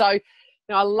woman. So, you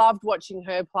know, I loved watching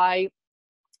her play.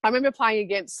 I remember playing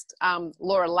against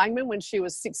Laura Langman when she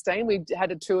was 16. We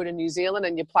had a tour to New Zealand,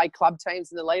 and you play club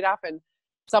teams in the lead up, and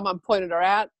someone pointed her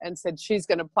out and said she's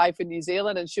going to play for New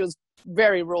Zealand, and she was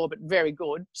very raw but very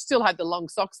good. Still had the long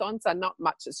socks on, so not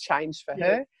much has changed for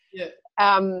her. Yeah.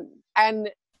 And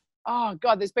oh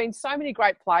God, there's been so many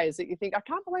great players that you think, I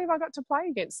can't believe I got to play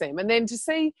against them. And then to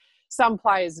see some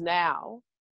players now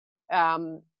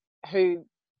who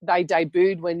they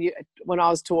debuted when I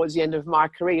was towards the end of my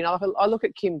career. You know, I look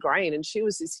at Kim Green, and she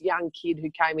was this young kid who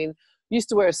came in, used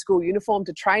to wear a school uniform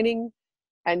to training,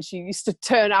 and she used to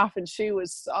turn up, and she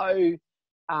was so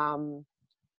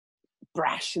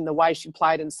brash in the way she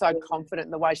played and so confident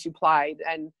in the way she played.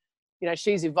 And, you know,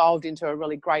 she's evolved into a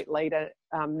really great leader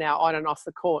now on and off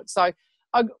the court. So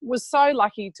I was so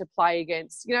lucky to play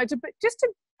against, you know,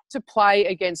 to play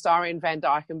against Irene van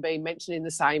Dijk and be mentioned in the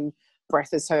same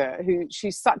breath as her,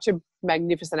 she's such a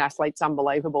magnificent athlete. It's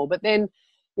unbelievable. But then,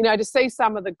 you know, to see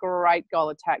some of the great goal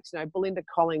attacks, you know, Belinda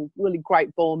Colling, really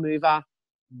great ball mover.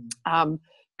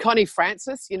 Connie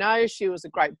Francis, you know, she was a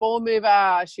great ball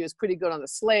mover. She was pretty good on the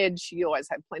sledge. She always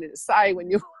had plenty to say when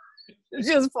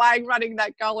she was playing, running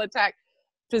that goal attack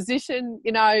position,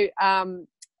 you know.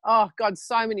 Oh God,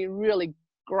 so many really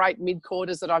great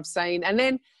mid-quarters that I've seen. And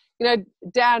then, you know,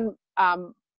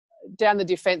 down the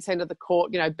defence end of the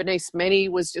court, you know, Bernice Meni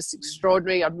was just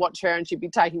extraordinary. I'd watch her and she'd be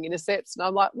taking intercepts. And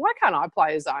I'm like, why can't I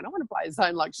play a zone? I want to play a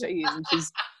zone like she is. And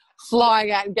she's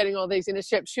flying out and getting all these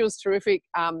intercepts. She was terrific.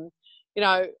 You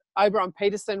know, Oberon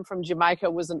Peterson from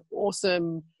Jamaica was an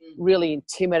awesome, really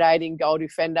intimidating goal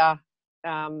defender.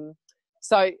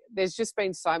 So there's just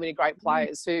been so many great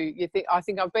players who I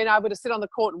think I've been able to sit on the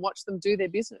court and watch them do their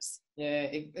business. Yeah,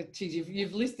 geez,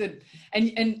 you've listed,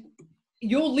 and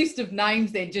your list of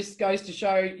names then just goes to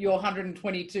show your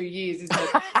 122 years, isn't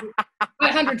it?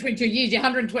 122 years, your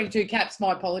 122 caps,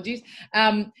 my apologies.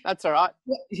 That's all right.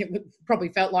 It probably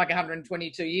felt like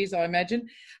 122 years, I imagine.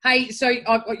 Hey, so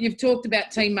you've talked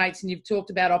about teammates and you've talked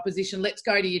about opposition. Let's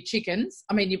go to your chickens.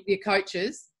 I mean, your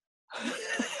coaches.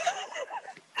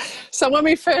 So when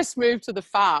we first moved to the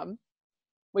farm,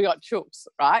 we got chooks,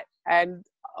 right? And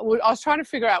I was trying to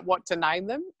figure out what to name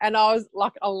them. And I was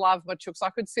like, I love my chooks. I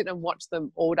could sit and watch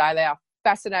them all day. They are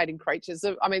fascinating creatures.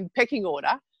 I mean, pecking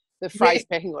order, the phrase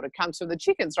pecking order comes from the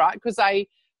chickens, right? Because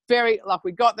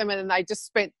we got them and then they just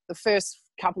spent the first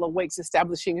couple of weeks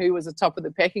establishing who was the top of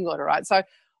the pecking order, right? So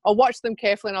I watched them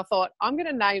carefully and I thought, I'm going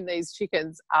to name these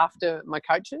chickens after my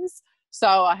coaches. So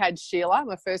I had Sheila,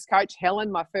 my first coach,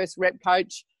 Helen, my first rep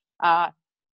coach,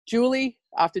 Julie,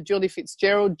 after Julie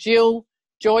Fitzgerald, Jill,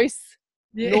 Joyce,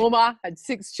 Norma, had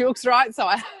 6 chooks, right? So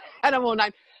I had them all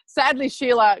named. Sadly,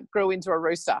 Sheila grew into a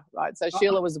rooster, right? So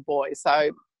Sheila was a boy.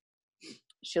 So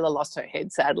Sheila lost her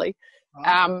head, sadly.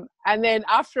 And then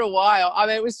after a while, I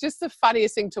mean, it was just the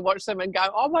funniest thing to watch them and go,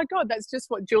 oh my God, that's just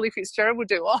what Julie Fitzgerald would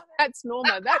do. Oh, that's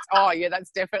Norma.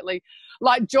 That's definitely,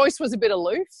 like, Joyce was a bit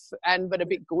aloof but a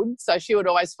bit good. So she would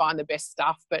always find the best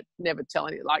stuff, but never tell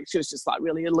any, like, she was just like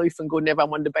really aloof and good and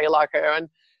everyone wanted to be like her. And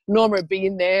Norma would be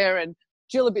in there and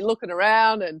Jill would be looking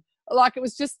around and like, it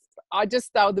was just,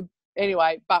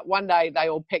 anyway, but one day they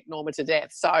all pecked Norma to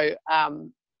death. So,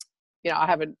 you know, I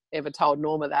haven't ever told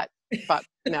Norma that, but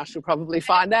now she'll probably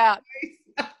find out.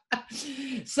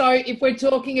 So if we're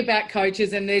talking about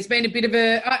coaches, and there's been a bit of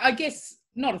I guess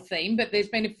not a theme, but there's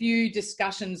been a few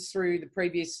discussions through the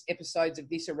previous episodes of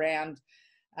this around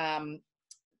the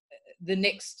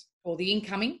next or the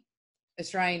incoming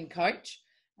Australian coach.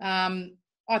 I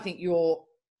think you're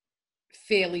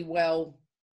fairly well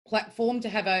platformed to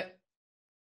have an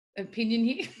opinion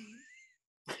here.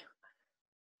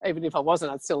 Even if I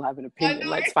wasn't, I'd still have an opinion,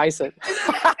 let's face it.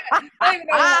 I don't even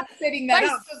know why I'm setting that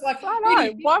up. Just like,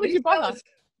 why would you bother?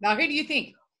 Now, who do you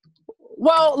think?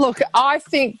 Well, look, I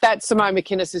think that Simone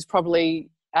McInnes is probably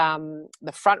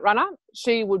the front runner.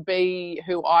 She would be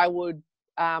who I would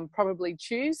probably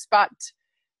choose. But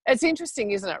it's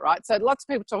interesting, isn't it, right? So lots of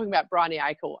people talking about Bryony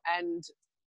Akel, and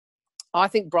I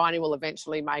think Bryony will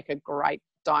eventually make a great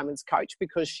Diamonds coach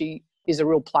because she is a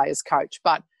real players coach.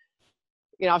 But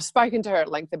you know, I've spoken to her at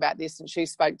length about this, and she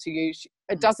spoke to you.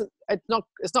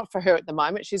 It's not for her at the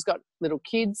moment. She's got little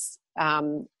kids.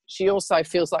 She also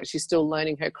feels like she's still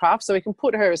learning her craft, so we can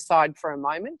put her aside for a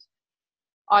moment.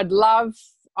 I'd love,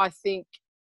 I think,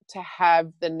 to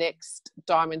have the next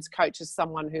Diamonds coach as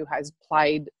someone who has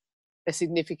played a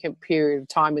significant period of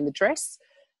time in the dress.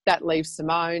 That leaves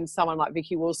Simone, someone like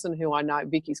Vicky Wilson, who I know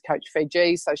Vicky's coached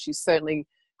Fiji, so she's certainly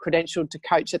credentialed to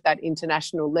coach at that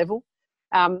international level.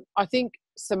 I think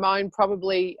Simone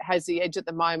probably has the edge at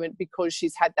the moment because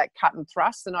she's had that cut and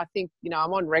thrust. And I think, you know,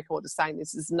 I'm on record as saying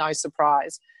this is no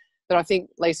surprise that I think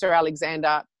Lisa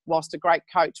Alexander, whilst a great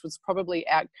coach, was probably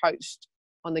out-coached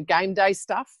on the game day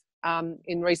stuff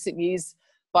in recent years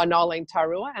by Nolene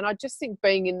Taurua. And I just think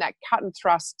being in that cut and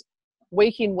thrust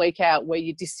week in, week out, where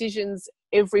your decisions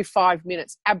every 5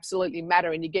 minutes absolutely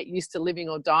matter and you get used to living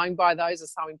or dying by those, are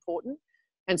so important.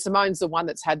 And Simone's the one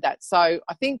that's had that. So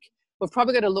I think we've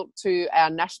probably got to look to our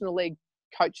National League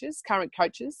coaches, current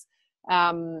coaches,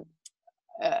 and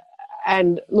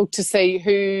look to see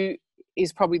who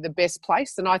is probably the best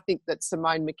placed. And I think that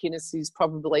Simone McInnes is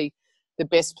probably the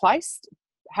best placed.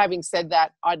 Having said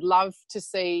that, I'd love to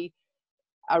see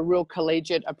a real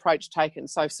collegiate approach taken.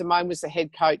 So if Simone was the head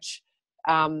coach,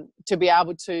 to be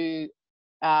able to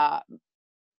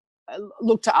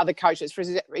look to other coaches. For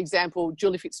example,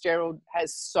 Julie Fitzgerald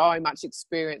has so much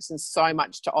experience and so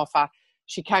much to offer.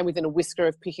 She came within a whisker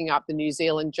of picking up the New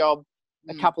Zealand job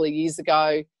a couple of years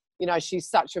ago. You know, she's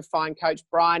such a fine coach.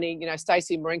 Bryony, you know,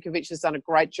 Stacey Marinkovic has done a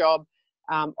great job.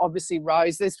 Obviously,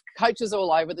 Rose. There's coaches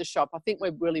all over the shop. I think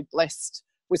we're really blessed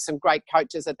with some great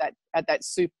coaches at that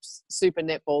super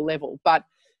netball level. But,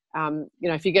 you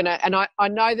know, if you're going to... And I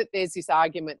know that there's this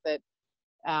argument that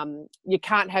you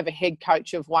can't have a head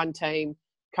coach of one team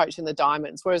coaching the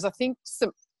Diamonds, whereas I think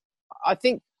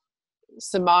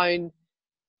Simone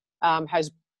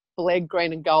has bled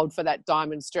green and gold for that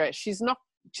Diamonds dress. She's not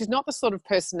the sort of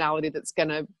personality that's going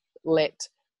to let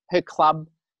her club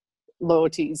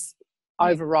loyalties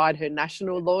override her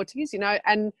national loyalties,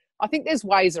 and I think there's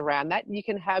ways around that. You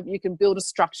can build a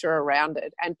structure around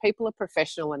it, and people are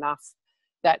professional enough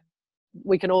that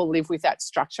we can all live with that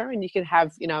structure, and you can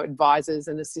have, advisors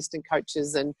and assistant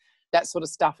coaches and that sort of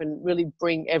stuff, and really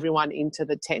bring everyone into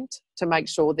the tent to make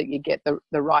sure that you get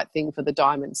the right thing for the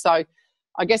Diamonds. So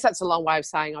I guess that's a long way of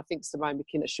saying I think Simone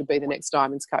McInnes should be the next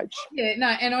Diamonds coach. Yeah, no,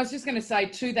 and I was just going to say,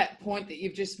 to that point that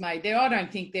you've just made there, I don't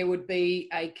think there would be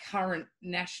a current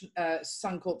national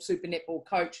Suncorp Super Netball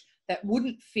coach that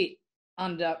wouldn't fit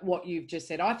under what you've just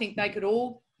said. I think they could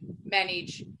all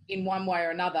manage in one way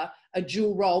or another a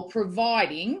dual role,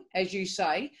 providing, as you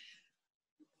say,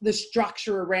 the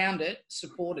structure around it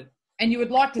supported. And you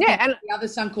would like to think that the other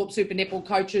Suncorp Super Netball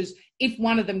coaches, if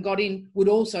one of them got in, would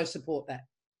also support that.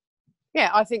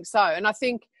 Yeah, I think so. And I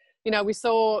think, we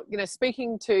saw,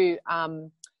 speaking to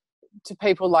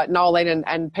people like Nolene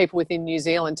and people within New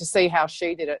Zealand to see how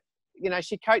she did it.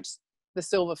 She coached the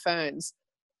Silver Ferns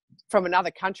from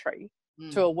another country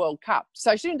to a World Cup.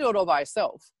 So she didn't do it all by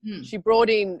herself. She brought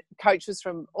in coaches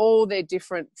from all their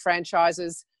different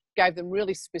franchises, gave them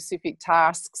really specific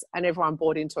tasks, and everyone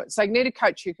bought into it. So you need a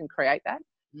coach who can create that.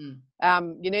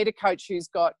 You need a coach who's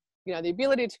got, the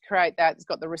ability to create that, has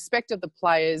got the respect of the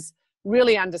players,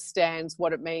 really understands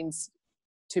what it means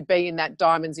to be in that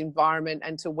Diamonds environment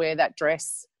and to wear that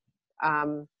dress,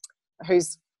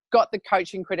 who's got the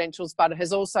coaching credentials, but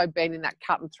has also been in that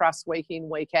cut and thrust week in,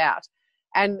 week out.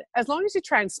 And as long as you're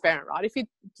transparent, right? If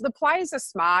the players are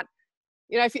smart,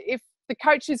 if the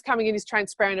coach who's coming in is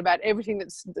transparent about everything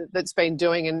that's been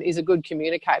doing and is a good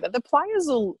communicator, the players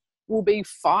will be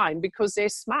fine because they're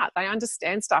smart. They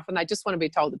understand stuff and they just want to be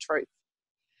told the truth.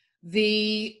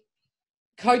 The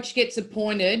coach gets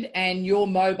appointed and your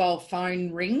mobile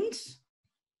phone rings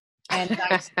and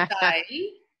they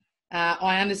say,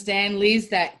 I understand, Liz,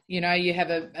 that, you have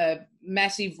a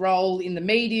massive role in the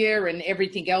media and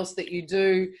everything else that you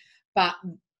do, but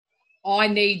I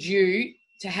need you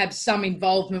to have some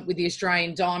involvement with the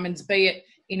Australian Diamonds, be it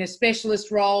in a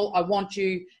specialist role. I want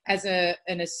you as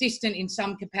an assistant in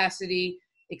some capacity,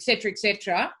 et cetera, et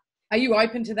cetera. Are you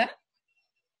open to that?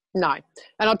 No.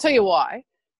 And I'll tell you why.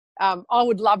 I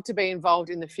would love to be involved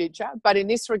in the future, but in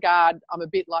this regard, I'm a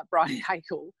bit like Brian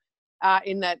Hakel,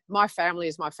 in that my family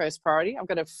is my first priority. I've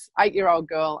got an 8-year-old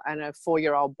girl and a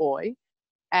 4-year-old boy,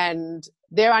 and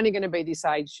they're only going to be this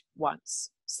age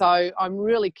once. So I'm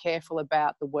really careful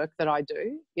about the work that I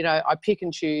do. I pick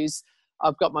and choose.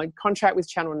 I've got my contract with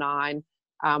Channel 9.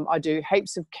 I do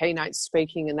heaps of keynote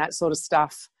speaking and that sort of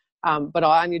stuff, but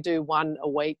I only do one a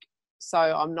week. So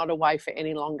I'm not away for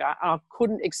any longer. I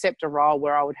couldn't accept a role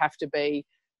where I would have to be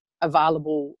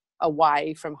available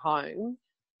away from home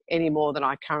any more than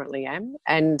I currently am,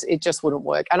 and it just wouldn't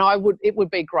work. And it would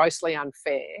be grossly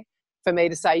unfair for me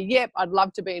to say, yep, I'd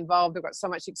love to be involved, I've got so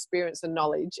much experience and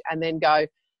knowledge, and then go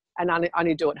and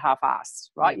only do it half-assed,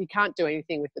 right? You can't do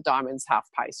anything with the Diamonds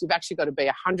half-pace. You've actually got to be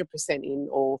 100% in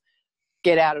or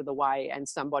get out of the way, and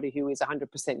somebody who is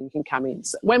 100% in can come in.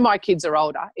 So when my kids are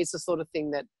older, it's the sort of thing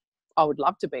that I would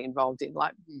love to be involved in.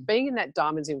 Like being in that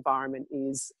Diamonds environment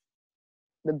is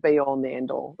the be-all and the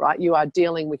end-all, right? You are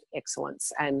dealing with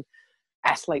excellence and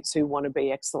athletes who want to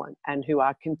be excellent and who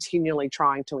are continually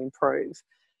trying to improve.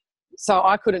 So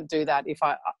I couldn't do that if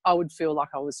I would feel like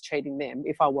I was cheating them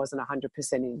if I wasn't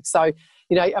 100% in. So,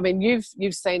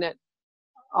 you've seen it.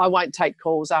 I won't take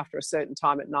calls after a certain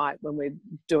time at night when we're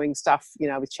doing stuff,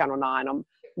 with Channel 9. I'm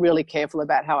really careful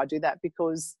about how I do that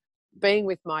because being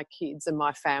with my kids and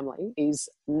my family is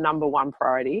number one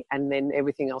priority, and then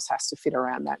everything else has to fit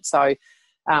around that. So,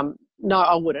 no,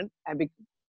 I wouldn't. And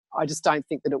I just don't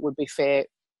think that it would be fair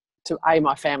to A,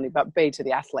 my family, but B, to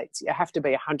the athletes. You have to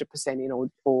be 100% in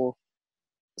or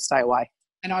stay away.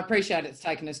 And I appreciate it's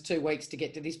taken us 2 weeks to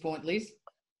get to this point, Liz.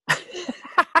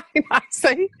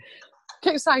 See?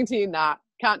 Keep saying to you, nah,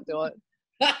 can't do it.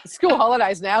 School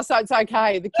holidays now, so it's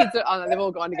okay. The kids, they've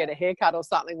all gone to get a haircut or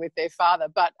something with their father.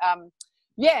 But, I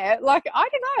don't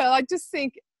know. I just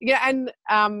think,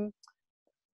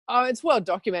 it's well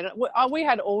documented. We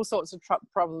had all sorts of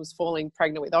problems falling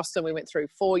pregnant with Austin. We went through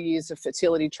 4 years of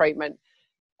fertility treatment.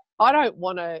 I don't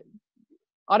want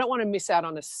to miss out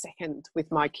on a second with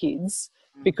my kids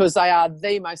because they are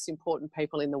the most important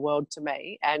people in the world to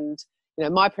me. And,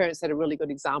 my parents had a really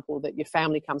good example that your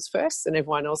family comes first and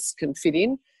everyone else can fit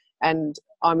in. And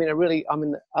I'm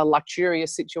in a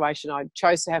luxurious situation. I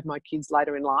chose to have my kids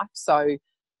later in life. So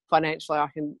financially I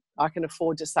can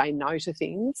afford to say no to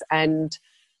things. And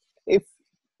if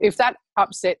if that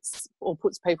upsets or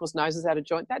puts people's noses out of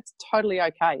joint, that's totally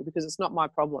okay because it's not my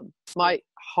problem. My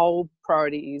whole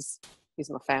priority is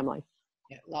my family.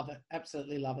 Yeah, love it.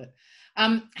 Absolutely love it.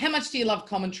 How much do you love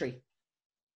commentary?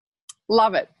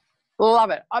 Love it.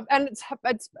 Love it. And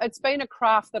it's been a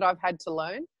craft that I've had to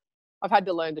learn. I've had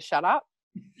to learn to shut up,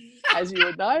 as you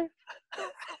would know.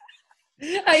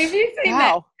 Hey, have you seen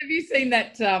that? Have you seen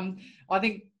that? I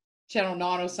think Channel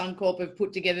 9 or Suncorp have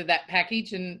put together that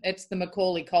package, and it's the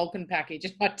Macaulay Culkin package.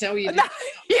 And I tell you, it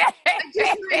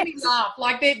just made me laugh.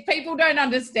 Like, people don't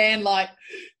understand, like,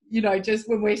 you know, just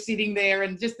when we're sitting there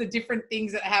and just the different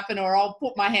things that happen, or I'll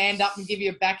put my hand up and give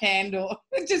you a backhand, or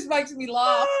it just makes me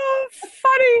laugh. Oh,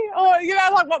 funny. Or, you know,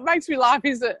 like what makes me laugh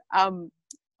is that,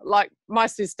 like my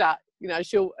sister, you know,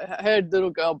 her little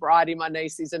girl, Bridie, my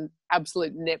niece, is an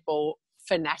absolute netball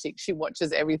fanatic. She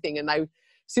watches everything and they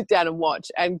sit down and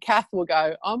watch. And Kath will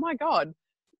go, oh my God,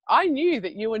 I knew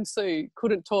that you and Sue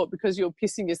couldn't talk because you were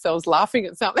pissing yourselves laughing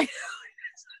at something.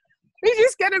 You're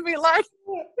just going to be like,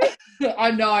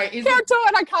 I know. I can't talk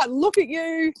and I can't look at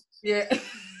you. Yeah.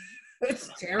 It's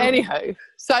terrible. Anywho,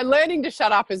 so learning to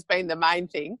shut up has been the main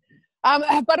thing.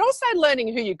 But also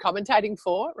learning who you're commentating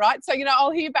for, right? So, you know, I'll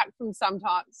hear back from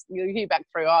sometimes, you hear back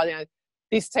through, oh, you know,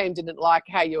 this team didn't like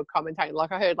how you were commentating.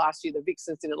 Like I heard last year, the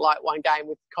Vixens didn't like one game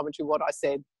with commentary what I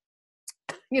said.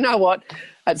 You know what?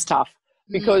 That's tough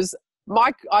because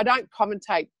I don't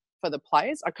commentate for the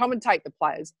players. I commentate the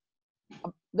players.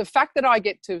 The fact that I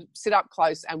get to sit up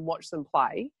close and watch them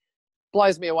play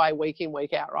blows me away week in,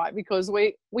 week out, right? Because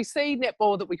we see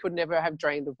netball that we could never have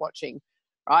dreamed of watching,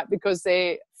 right? Because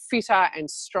they're fitter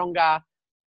and stronger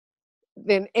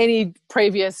than any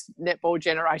previous netball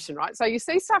generation, right? So you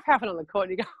see stuff happen on the court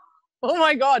and you go, oh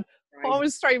my God, I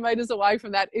was 3 meters away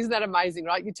from that. Isn't that amazing,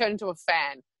 right? You turn into a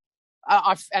fan.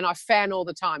 And I fan all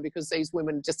the time because these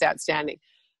women are just outstanding.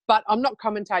 But I'm not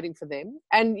commentating for them.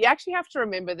 And you actually have to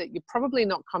remember that you're probably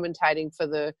not commentating for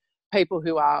the people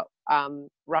who are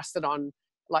rusted on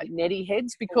like netty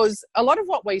heads, because a lot of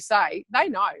what we say, they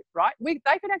know, right? They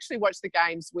could actually watch the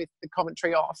games with the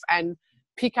commentary off and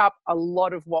pick up a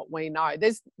lot of what we know.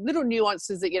 There's little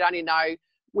nuances that you'd only know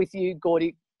with you,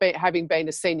 Gordy, having been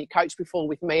a senior coach before,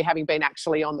 with me having been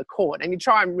actually on the court, and you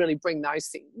try and really bring those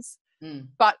things.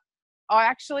 But I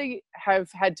actually have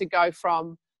had to go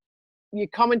from you're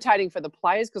commentating for the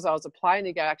players because I was a player, and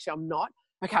you go, actually, I'm not.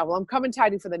 Okay, well, I'm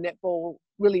commentating for the netball,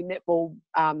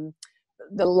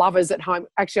 the lovers at home.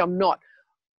 Actually, I'm not.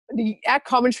 Our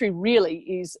commentary really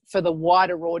is for the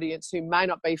wider audience who may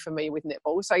not be familiar with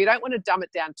netball. So you don't want to dumb it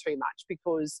down too much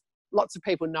because lots of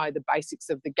people know the basics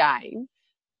of the game.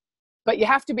 But you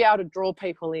have to be able to draw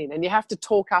people in, and you have to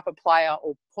talk up a player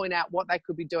or point out what they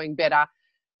could be doing better.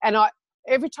 And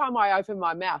every time I open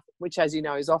my mouth, which as you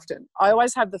know is often, I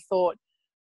always have the thought,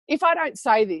 if I don't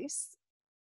say this,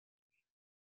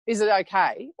 is it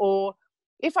okay? Or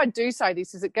if I do say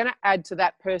this, is it going to add to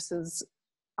that person's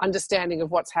understanding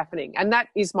of what's happening? And that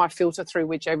is my filter through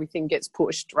which everything gets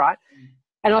pushed, right?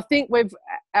 And I think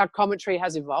our commentary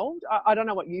has evolved. I don't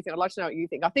know what you think. I'd like to know what you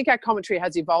think. I think our commentary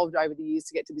has evolved over the years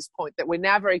to get to this point that we're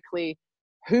now very clear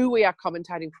who we are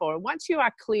commentating for. And once you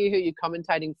are clear who you're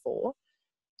commentating for,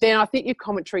 then I think your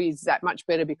commentary is that much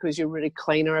better because you're really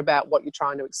cleaner about what you're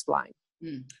trying to explain.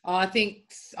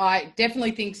 I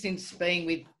definitely think since being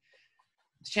with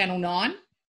Channel 9,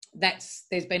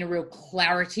 there's been a real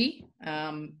clarity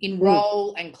in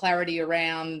role and clarity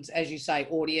around, as you say,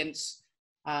 audience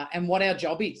and what our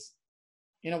job is.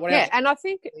 You know what? Yeah, and I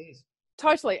think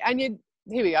totally. And here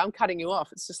we go. I'm cutting you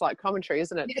off. It's just like commentary,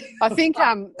 isn't it? Yeah. I think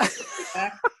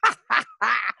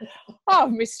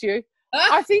I've missed you.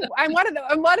 I think, and one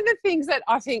of the things that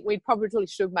I think we probably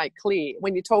should make clear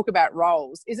when you talk about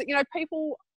roles is that, you know,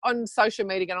 people on social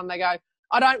media get on, they go,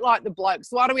 I don't like the blokes.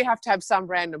 Why do we have to have some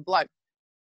random bloke?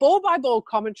 Ball by ball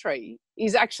commentary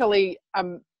is actually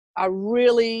a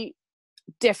really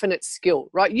definite skill,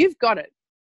 right? You've got it.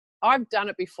 I've done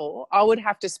it before. I would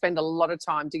have to spend a lot of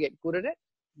time to get good at it.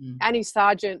 Annie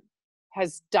Sargent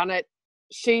has done it.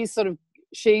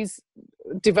 She's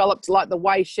developed like the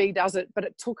way she does it, but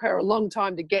it took her a long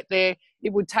time to get there.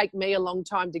 It would take me a long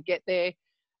time to get there.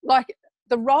 Like,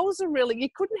 the roles are really, you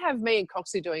couldn't have me and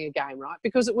Coxie doing a game, right?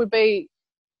 Because it would be,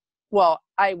 well,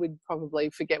 A, we'd probably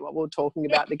forget what we were talking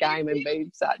about the game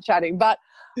and start chatting. But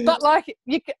like,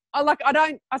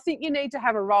 I think you need to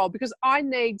have a role, because I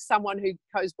need someone who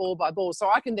goes ball by ball so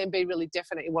I can then be really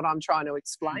definite in what I'm trying to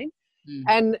explain.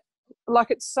 And like,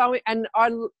 it's so, and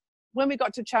when we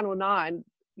got to Channel 9,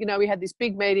 you know, we had this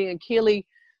big meeting, and Keely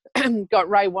got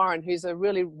Ray Warren, who's a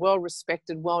really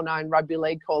well-respected, well-known rugby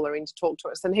league caller, in to talk to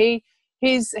us. And he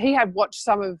had watched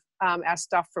some of our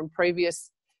stuff from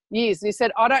previous years. And he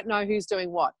said, I don't know who's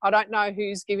doing what. I don't know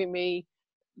who's giving me,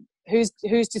 who's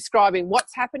describing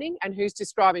what's happening and who's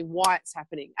describing why it's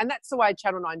happening. And that's the way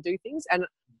Channel 9 do things. And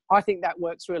I think that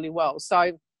works really well.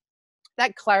 So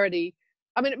that clarity,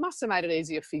 I mean, it must have made it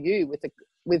easier for you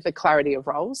with the clarity of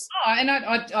roles. Oh, and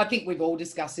I think we've all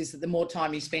discussed this, that the more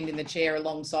time you spend in the chair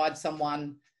alongside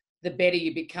someone, the better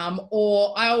you become.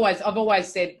 Or I've always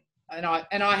said, and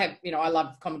I have, you know, I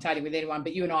love commentating with anyone,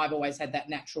 but you and I have always had that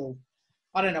natural,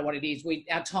 I don't know what it is,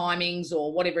 our timings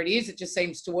or whatever it is, it just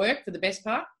seems to work for the best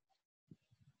part.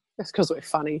 That's because we're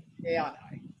funny. Yeah,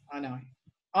 I know.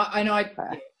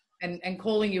 Yeah. And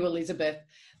calling you Elizabeth,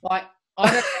 like,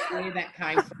 I don't know where that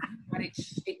came from, but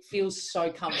it feels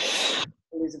so comfortable,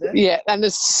 Elizabeth. Yeah, and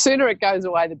the sooner it goes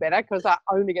away, the better, because I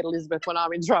only get Elizabeth when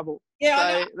I'm in trouble.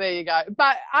 Yeah, so there you go.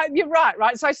 But you're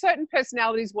right? So certain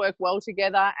personalities work well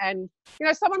together, and you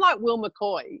know, someone like Will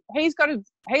McCoy, he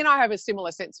and I have a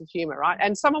similar sense of humour, right?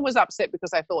 And someone was upset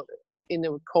because they thought in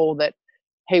the call that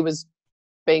he was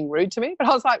being rude to me, but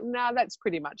I was like, no, that's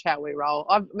pretty much how we roll.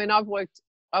 I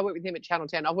worked with him at Channel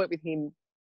 10. I've worked with him,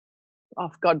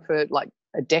 for like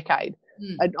a decade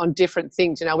on different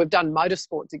things. You know, we've done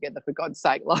motorsport together, for God's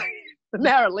sake. Like,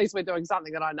 now at least we're doing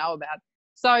something that I know about.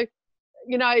 So,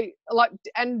 you know, like,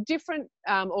 and different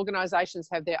organisations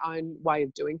have their own way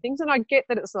of doing things. And I get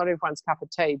that it's not everyone's cup of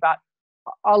tea, but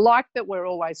I like that we're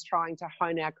always trying to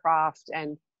hone our craft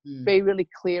and be really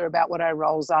clear about what our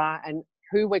roles are and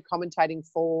who we're commentating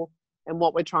for and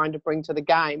what we're trying to bring to the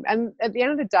game. And at the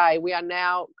end of the day, we are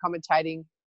now commentating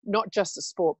not just a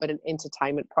sport, but an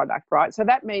entertainment product, right? So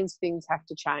that means things have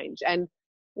to change. And,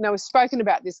 you know, we've spoken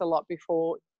about this a lot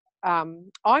before.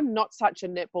 I'm not such a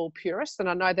netball purist, and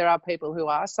I know there are people who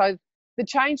are. So the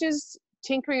changes,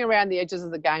 tinkering around the edges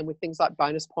of the game with things like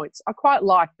bonus points, I quite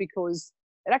like, because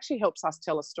it actually helps us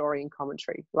tell a story in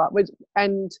commentary, right?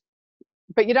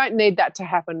 But you don't need that to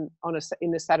happen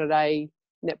in a Saturday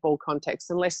netball context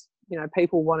unless, you know,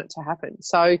 people want it to happen.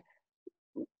 So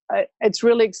it's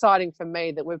really exciting for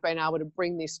me that we've been able to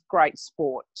bring this great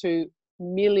sport to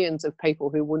millions of people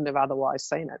who wouldn't have otherwise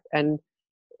seen it. And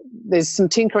there's some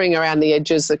tinkering around the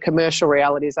edges. The commercial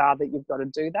realities are that you've got to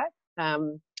do that.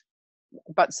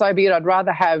 But so be it. I'd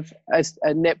rather have a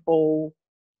netball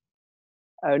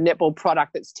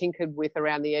product that's tinkered with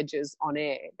around the edges on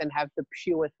air than have the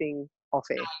pure thing off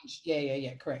air.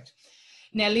 Yeah, correct.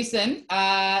 Now, listen,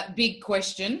 big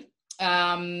question.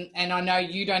 And I know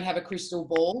you don't have a crystal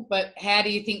ball, but how do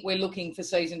you think we're looking for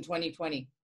season 2020?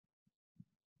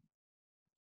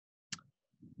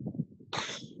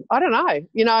 I don't know.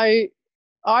 You know,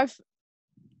 I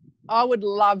would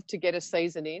love to get a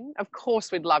season in. Of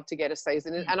course, we'd love to get a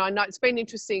season in. And I know it's been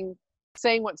interesting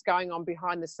seeing what's going on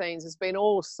behind the scenes. There's been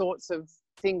all sorts of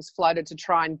things floated to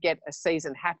try and get a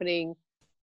season happening.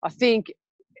 I think,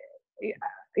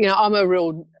 you know,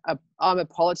 I'm a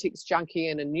politics junkie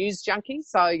and a news junkie.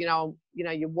 So, you know,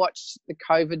 you watch the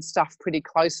COVID stuff pretty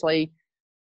closely.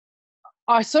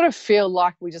 I sort of feel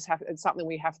like it's something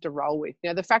we have to roll with.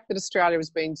 You know, the fact that Australia has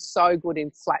been so good in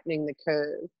flattening the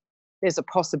curve, there's a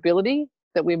possibility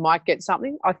that we might get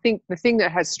something. I think the thing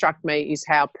that has struck me is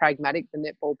how pragmatic the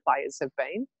netball players have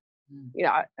been. You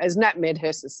know, as Nat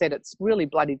Medhurst has said, it's really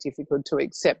bloody difficult to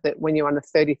accept that when you're on a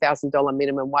 $30,000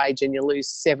 minimum wage and you lose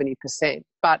 70%.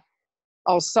 But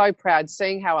I was so proud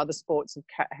seeing how other sports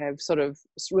have sort of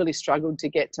really struggled to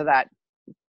get to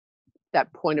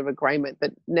that point of agreement,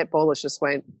 that netballers just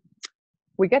went,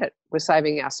 we get it, we're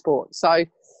saving our sport. So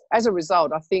as a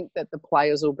result, I think that the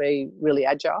players will be really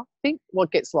agile. I think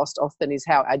what gets lost often is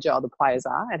how agile the players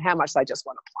are and how much they just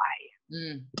want to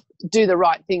play, do the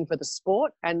right thing for the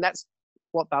sport, and that's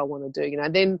what they'll want to do. You know,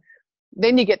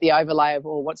 then you get the overlay of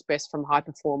what's best from high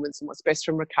performance and what's best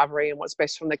from recovery and what's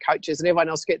best from the coaches, and everyone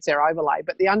else gets their overlay.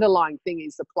 But the underlying thing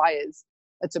is the players.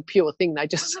 It's a pure thing. They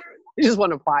just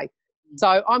want to play.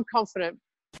 So I'm confident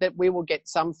that we will get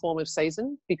some form of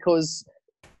season, because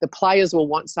the players will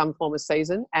want some form of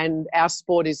season, and our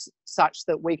sport is such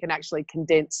that we can actually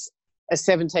condense a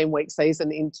 17-week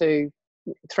season into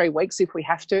 3 weeks if we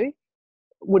have to.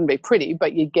 Wouldn't be pretty,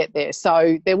 but you'd get there.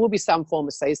 So there will be some form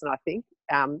of season, I think.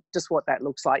 Just what that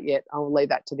looks like yet, I'll leave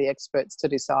that to the experts to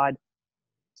decide.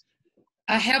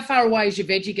 How far away is your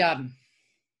veggie garden?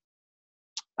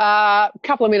 A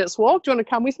couple of minutes walk. Do you want to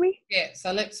come with me? Yeah,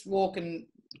 so let's walk and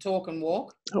talk and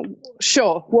walk.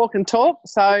 Sure, walk and talk.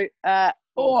 So, here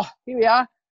we are.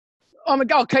 I'm a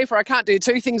goalkeeper. I can't do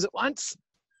two things at once.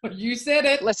 You said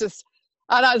it.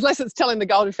 Unless it's telling the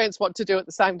goal defence what to do at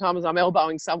the same time as I'm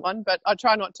elbowing someone, but I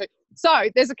try not to. So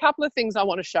there's a couple of things I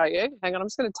want to show you. Hang on, I'm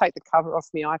just going to take the cover off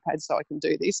my iPad so I can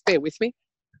do this. Bear with me.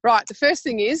 Right, the first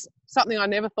thing is something I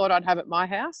never thought I'd have at my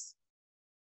house.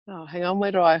 Oh, hang on,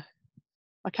 where do I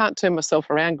can't turn myself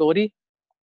around, Gordy.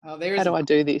 Oh, there is. How do I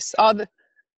do this? Oh,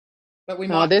 but we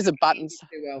might. There's a button.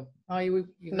 Too well. Oh, you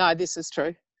No, this is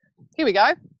true. Here we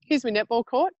go. Here's my netball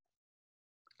court.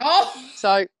 Oh,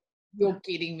 so you're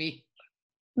kidding me.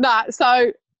 No,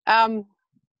 so where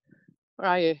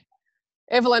are you?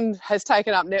 Evelyn has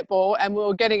taken up netball and we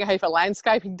were getting a heap of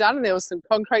landscaping done and there was some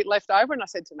concrete left over and I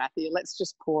said to Matthew, let's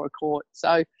just pour a court.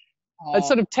 So it's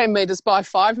sort of 10 metres by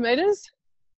 5 metres.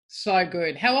 So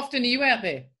good. How often are you out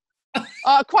there?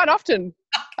 Quite often.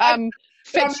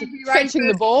 Fetching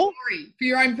the ball. For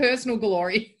your own personal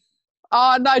glory.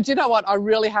 Oh, no, do you know what? I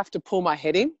really have to pull my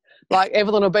head in. Like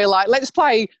Evelyn will be like, let's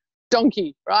play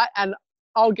donkey, right? And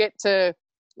I'll get her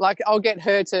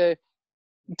to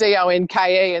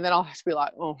DONKE and then I'll have to be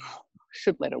like, oh, I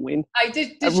should let her win.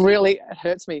 It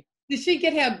hurts me. Did she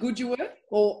get how good you were?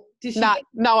 Or did she?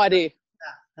 No idea.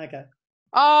 Okay.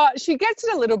 She gets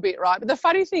it a little bit, right? But the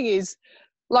funny thing is,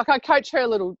 like I coach her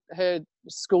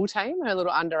school team, her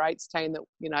little under-8s team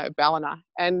that, Ballina.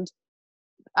 And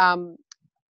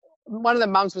one of the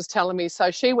mums was telling me,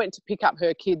 so she went to pick up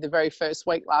her kid the very first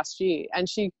week last year and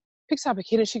she picks up a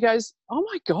kid and she goes, oh,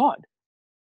 my God,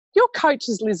 your coach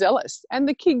is Liz Ellis. And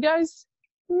the kid goes,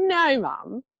 no,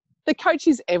 Mum. The coach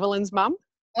is Evelyn's mum.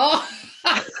 Oh.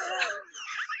 And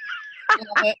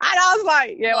I was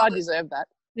like, yeah, I deserve that.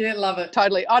 Yeah, love it.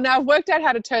 Totally. Oh, no, I've worked out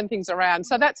how to turn things around.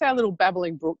 So that's our little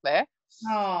babbling brook there.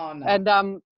 Oh, no.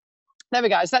 And there we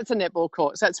go. So that's a netball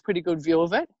court. So that's a pretty good view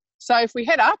of it. So if we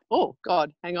head up, oh,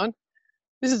 God, hang on.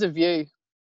 This is a view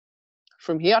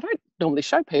from here. I don't normally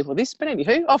show people this, but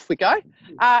anywho, off we go.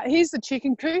 Here's the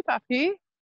chicken coop up here.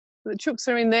 The chooks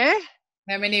are in there.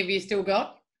 How many have you still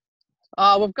got?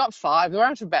 We've got 5. We're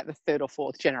up to about the 3rd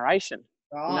or 4th generation,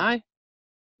 right.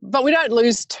 But we don't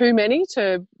lose too many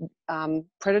to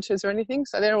predators or anything.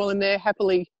 So they're all in there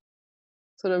happily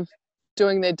sort of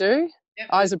doing their due. Yep.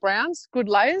 Eyes are browns, good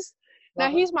layers. Now,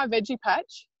 here's my veggie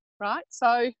patch, right?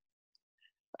 So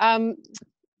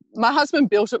my husband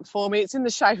built it for me. It's in the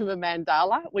shape of a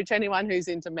mandala, which anyone who's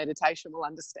into meditation will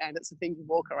understand. It's a thing you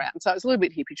walk around. So it's a little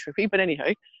bit hippie-trippy, but anywho,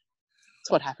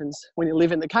 it's what happens when you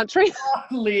live in the country. Oh,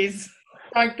 Liz,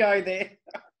 don't go there.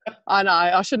 I know.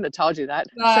 I shouldn't have told you that.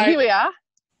 No. So here we are.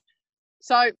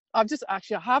 So I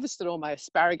harvested all my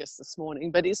asparagus this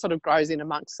morning, but it sort of grows in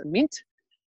amongst the mint.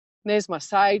 And there's my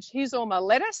sage. Here's all my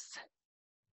lettuce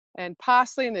and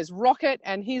parsley, and there's rocket,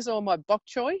 and here's all my bok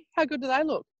choy. How good do they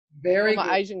look? Very all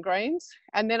good. My Asian greens.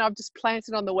 And then I've just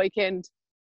planted on the weekend.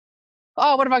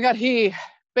 Oh, what have I got here?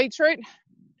 Beetroot,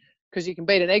 because you can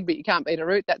beat an egg, but you can't beat a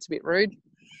root. That's a bit rude.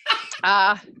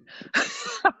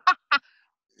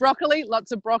 Broccoli,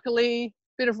 lots of broccoli,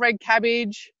 bit of red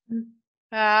cabbage.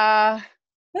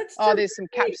 There's some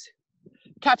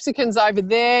capsicums over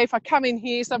there. If I come in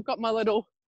here, so I've got my little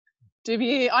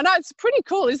divvy. I know, it's pretty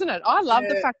cool, isn't it? I love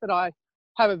the fact that I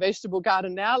have a vegetable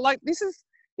garden now. Like, this is,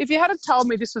 if you had told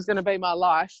me this was going to be my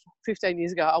life 15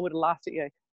 years ago, I would have laughed at you.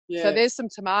 Yeah. So there's some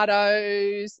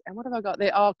tomatoes. And what have I got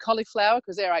there? Oh, cauliflower,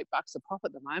 because they're $8 a pop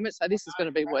at the moment. So this is going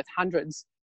to be worth hundreds.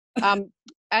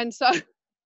 And so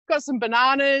got some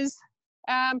bananas.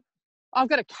 I've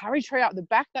got a curry tree out the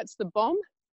back. That's the bomb.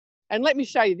 And let me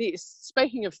show you this.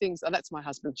 Speaking of things, that's my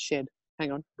husband's shed.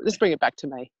 Hang on. Let's bring it back to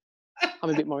me. I'm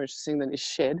a bit more interesting than his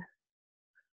shed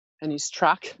and his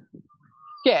truck.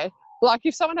 Yeah, like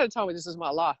if someone had told me this was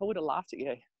my life, I would have laughed at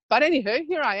you. But anywho,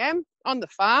 here I am on the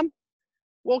farm,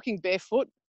 walking barefoot.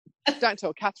 Don't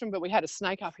tell Catherine, but we had a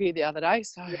snake up here the other day.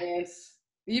 So yes,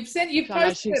 you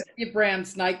posted your brown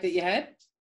snake that you had.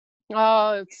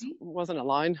 Oh, it wasn't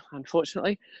alone,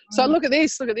 unfortunately. So look at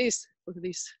this.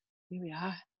 Here we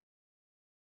are.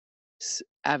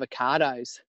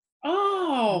 Avocados.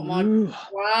 Oh my!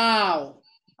 Wow.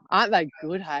 Aren't they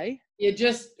good? Hey. You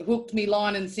just hooked me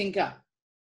line and sinker.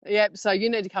 Yep, so you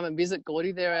need to come and visit,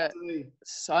 Gordy. There are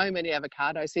so many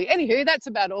avocados here. Anywho, that's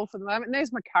about all for the moment. And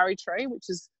there's my curry tree, which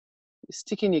is you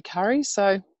stick in your curry.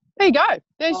 So there you go.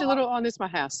 There's your little, there's my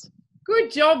house.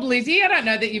 Good job, Lizzie. I don't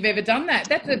know that you've ever done that.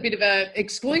 That's a bit of an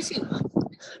exclusive.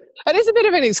 It is a bit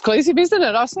of an exclusive, isn't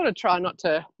it? I sort of try not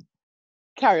to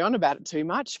carry on about it too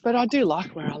much, but I do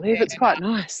like where I live. Yeah, it's quite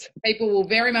nice. People will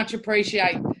very much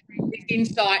appreciate this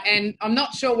insight, and I'm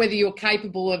not sure whether you're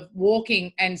capable of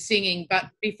walking and singing,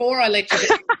 but before I let you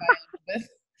go, Elizabeth,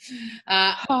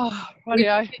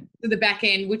 to the back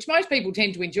end, which most people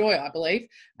tend to enjoy, I believe,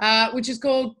 which is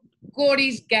called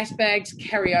GORDYS GASBAGS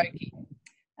Karaoke.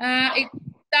 It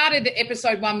started at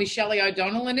episode 1 with Shelley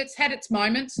O'Donnell, and it's had its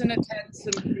moments, and it's had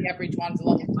some of the average ones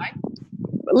along the way.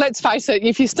 let's face it,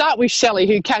 if you start with Shelley,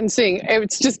 who can sing,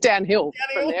 it's just downhill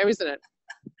from there, isn't it?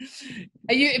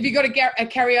 Have you got a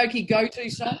karaoke go-to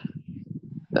song?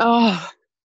 Oh,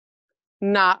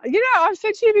 nah. You know, I've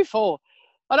said to you before,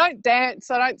 I don't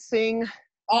dance, I don't sing.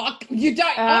 Oh, you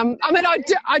don't? I mean,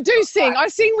 I do sing. I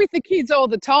sing with the kids all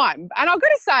the time. And I've got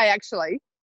to say, actually,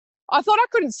 I thought I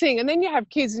couldn't sing. And then you have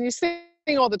kids and you sing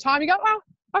all the time. You go, well,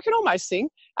 I can almost sing.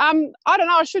 I don't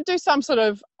know. I should do some sort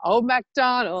of Old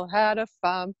MacDonald had a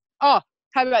farm. Oh,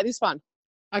 how about this one?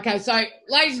 Okay, so,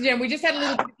 ladies and gentlemen, we just had a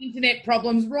little bit of internet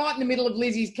problems right in the middle of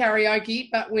Lizzie's karaoke,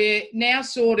 but we're now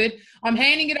sorted. I'm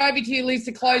handing it over to you, Liz,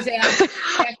 to close out.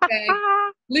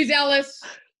 Liz Ellis,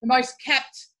 the most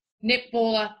capped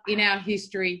netballer in our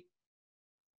history,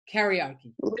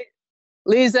 karaoke.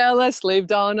 Liz Ellis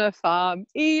lived on a farm,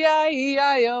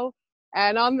 E-I-E-I-O,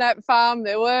 and on that farm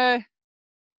there were,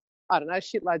 I don't know,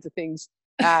 shitloads of things.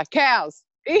 Cows,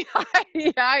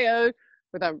 E-I-E-I-O,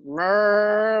 with a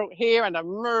moo here and a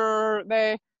moo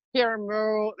there, here a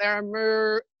moo, there a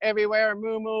moo, everywhere a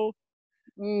moo moo.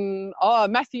 Oh,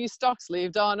 Matthew Stocks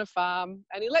lived on a farm,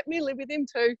 and he let me live with him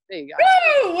too. There you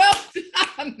go. Woo, well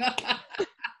done.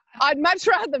 I'd much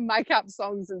rather make up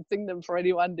songs and sing them for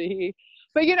anyone to hear.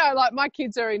 But, you know, like my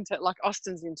kids are into, like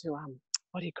Austin's into,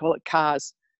 what do you call it,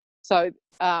 cars. So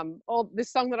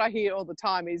this song that I hear all the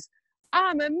time is,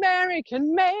 I'm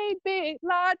American made, big,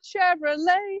 large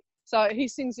Chevrolet. So he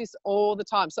sings this all the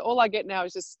time. So all I get now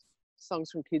is just songs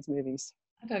from kids' movies.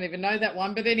 I don't even know that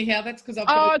one, but anyhow, that's because I've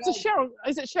got is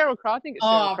it Sheryl Crow? I think it's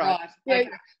Sheryl Crow. Right. Yeah. Okay.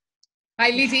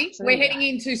 Hey, Lizzie, we're heading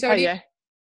into,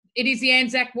 it is the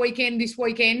Anzac weekend this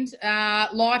weekend.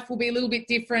 Life will be a little bit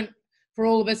different for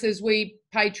all of us as we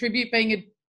pay tribute, being a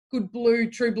good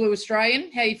true blue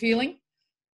Australian. How are you feeling?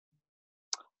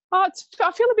 Oh,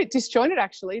 I feel a bit disjointed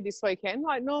actually this weekend.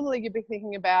 Like normally you'd be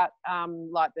thinking about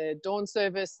like the dawn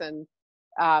service and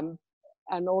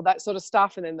all that sort of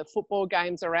stuff, and then the football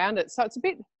games around it. So it's a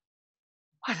bit,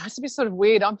 I don't know, it's a bit sort of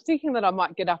weird. I'm thinking that I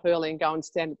might get up early and go and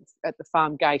stand at the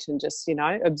farm gate and just, you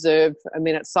know, observe a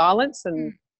minute's silence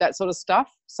and that sort of stuff.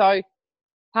 So,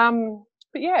 but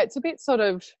yeah, it's a bit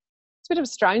of a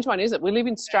strange one, isn't it? We live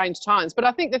in strange times, but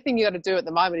I think the thing you got to do at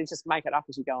the moment is just make it up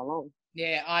as you go along.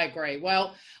 Yeah, I agree.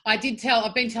 Well, I've been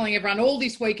telling everyone all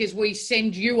this week as we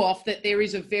send you off that there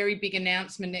is a very big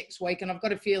announcement next week, and I've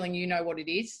got a feeling you know what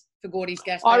it is for GORDYS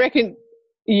GASBAGS. I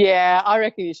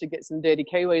reckon you should get some dirty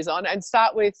Kiwis on and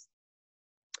start with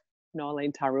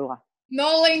Nolene Tarua.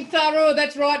 Nolene Tarua,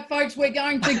 that's right, folks. We're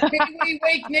going to Kiwi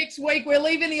Week next week. We're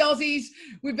leaving the Aussies.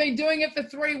 We've been doing it for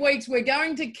 3 weeks. We're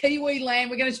going to Kiwi land.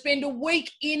 We're going to spend a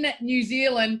week in New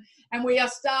Zealand, and we are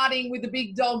starting with the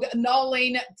big dog,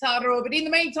 Nolene Tarua. But in the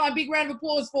meantime, big round of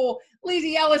applause for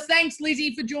Lizzie Ellis. Thanks,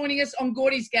 Lizzie, for joining us on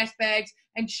GORDYS GASBAGS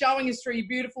and showing us through your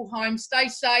beautiful home. Stay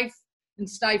safe and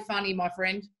stay funny, my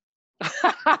friend.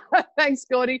 Thanks,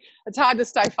 Gordy. It's hard to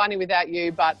stay funny without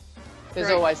you, but there's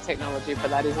always technology for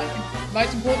that, isn't it?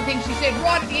 Most important thing she said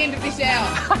right at the end of this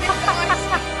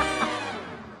hour.